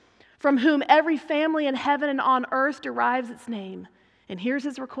 from whom every family in heaven and on earth derives its name. And here's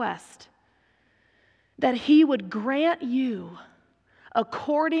his request, that he would grant you,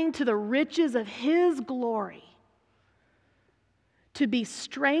 according to the riches of his glory, to be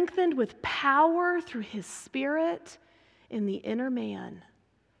strengthened with power through his Spirit in the inner man,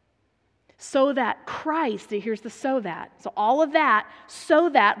 so that Christ, here's the so that, so all of that, so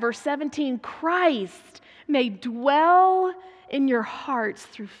that, verse 17, Christ may dwell in your hearts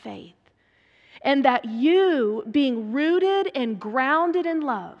through faith, and that you, being rooted and grounded in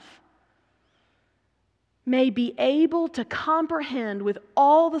love, may be able to comprehend with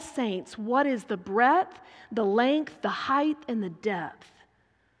all the saints what is the breadth, the length, the height, and the depth,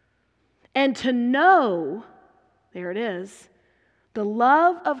 and to know, there it is, the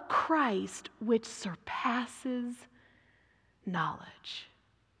love of Christ which surpasses knowledge.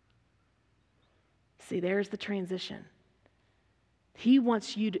 See, there's the transition. He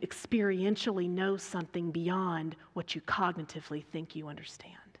wants you to experientially know something beyond what you cognitively think you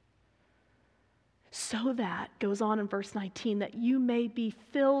understand. So that, goes on in verse 19, that you may be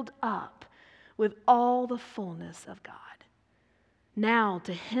filled up with all the fullness of God. Now,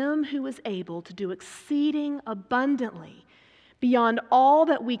 to him who is able to do exceeding abundantly beyond all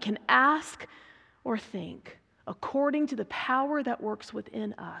that we can ask or think, according to the power that works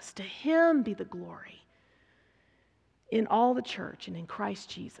within us, to him be the glory in all the church and in Christ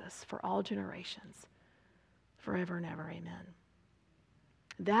Jesus for all generations, forever and ever. Amen.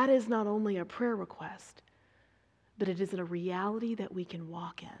 That is not only a prayer request, but it is a reality that we can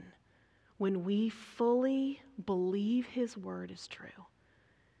walk in when we fully believe his word is true,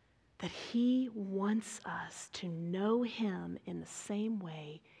 that he wants us to know him in the same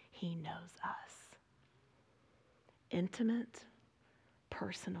way he knows us. Intimate,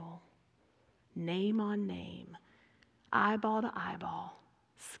 personal, name on name, eyeball to eyeball,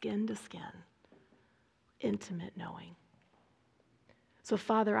 skin to skin, intimate knowing. So,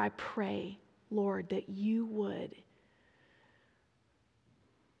 Father, I pray, Lord, that you would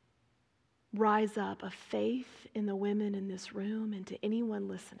rise up a faith in the women in this room and to anyone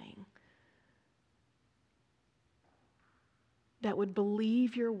listening that would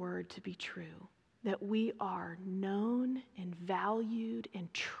believe your word to be true, that we are known and valued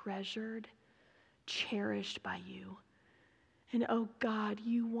and treasured, cherished by you. And oh God,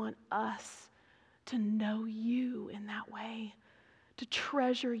 you want us to know you in that way, to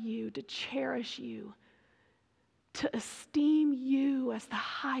treasure you, to cherish you, to esteem you as the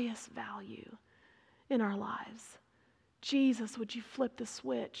highest value in our lives. Jesus, would you flip the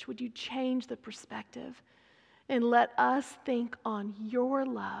switch? Would you change the perspective? And let us think on your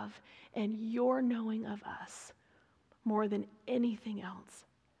love and your knowing of us more than anything else.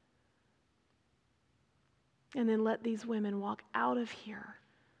 And then let these women walk out of here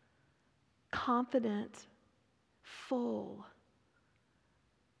confident, full,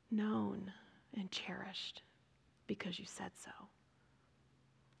 known, and cherished because you said so.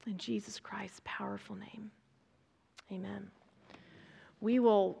 In Jesus Christ's powerful name, amen. We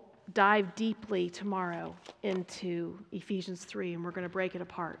will dive deeply tomorrow into Ephesians 3, and we're going to break it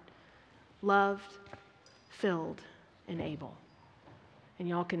apart. Loved, filled, and able. And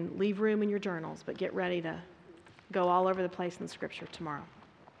y'all can leave room in your journals, but get ready to go all over the place in the Scripture tomorrow.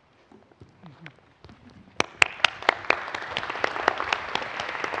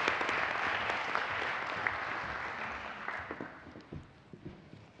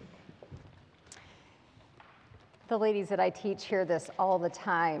 The ladies that I teach hear this all the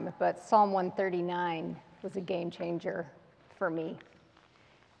time, but Psalm 139 was a game changer for me.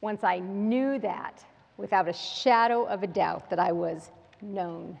 Once I knew that, without a shadow of a doubt, that I was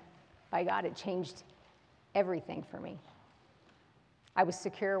known by God, it changed everything for me. I was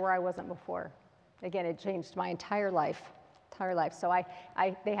secure where I wasn't before. Again, it changed my entire life. So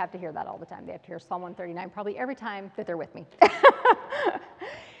they have to hear that all the time. They have to hear Psalm 139 probably every time that they're with me.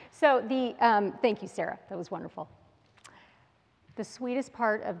 So thank you, Sarah. That was wonderful. The sweetest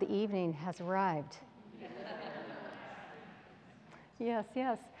part of the evening has arrived. Yes.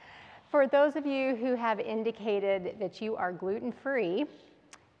 For those of you who have indicated that you are gluten-free,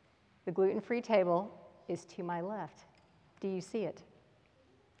 the gluten-free table is to my left. Do you see it?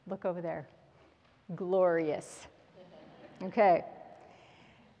 Look over there. Glorious. Okay.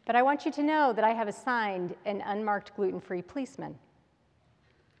 But I want you to know that I have assigned an unmarked gluten-free policeman.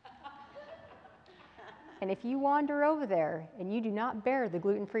 And if you wander over there and you do not bear the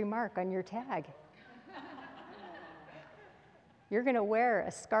gluten-free mark on your tag, you're going to wear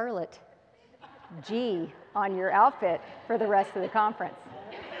a scarlet G on your outfit for the rest of the conference.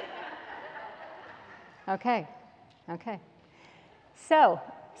 Okay. So,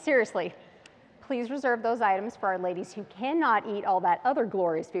 seriously, please reserve those items for our ladies who cannot eat all that other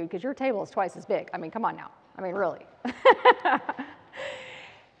glorious food, because your table is twice as big. I mean, come on now. I mean, really.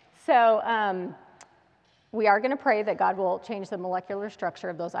 So, we are going to pray that God will change the molecular structure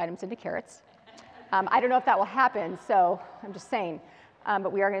of those items into carrots. I don't know if that will happen, so I'm just saying,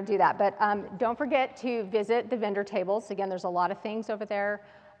 but we are going to do that. But don't forget to visit the vendor tables. Again, there's a lot of things over there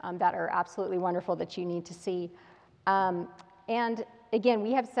that are absolutely wonderful that you need to see. And again,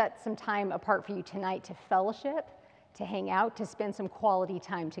 we have set some time apart for you tonight to fellowship, to hang out, to spend some quality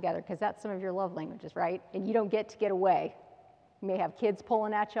time together, because that's some of your love languages, right? And you don't get away. You may have kids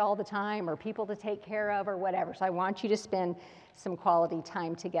pulling at you all the time, or people to take care of, or whatever. So I want you to spend some quality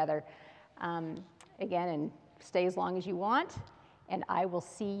time together. Again, and stay as long as you want. And I will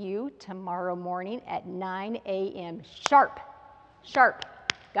see you tomorrow morning at 9 a.m. Sharp.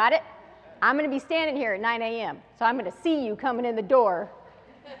 Got it? I'm going to be standing here at 9 a.m. So I'm going to see you coming in the door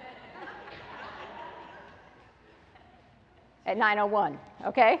at 9:01,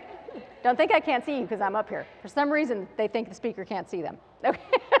 okay? Don't think I can't see you because I'm up here. For some reason, they think the speaker can't see them. Okay.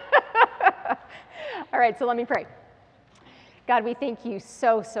 All right, so let me pray. God, we thank you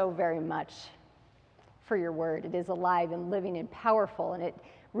so very much for your word. It is alive and living and powerful, and it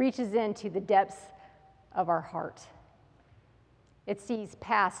reaches into the depths of our heart. It sees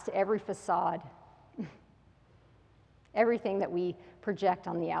past every facade, everything that we project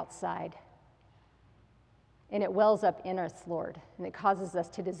on the outside. And it wells up in us, Lord, and it causes us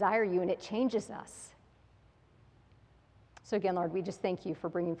to desire you, and it changes us. So again, Lord, we just thank you for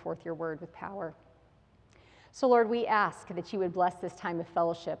bringing forth your word with power. So Lord, we ask that you would bless this time of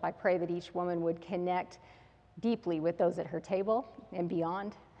fellowship. I pray that each woman would connect deeply with those at her table and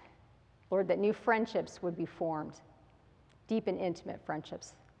beyond. Lord, that new friendships would be formed, deep and intimate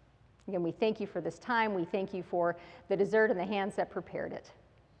friendships. Again, we thank you for this time. We thank you for the dessert and the hands that prepared it.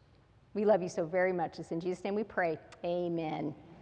 We love you so very much. It's in Jesus' name we pray. Amen.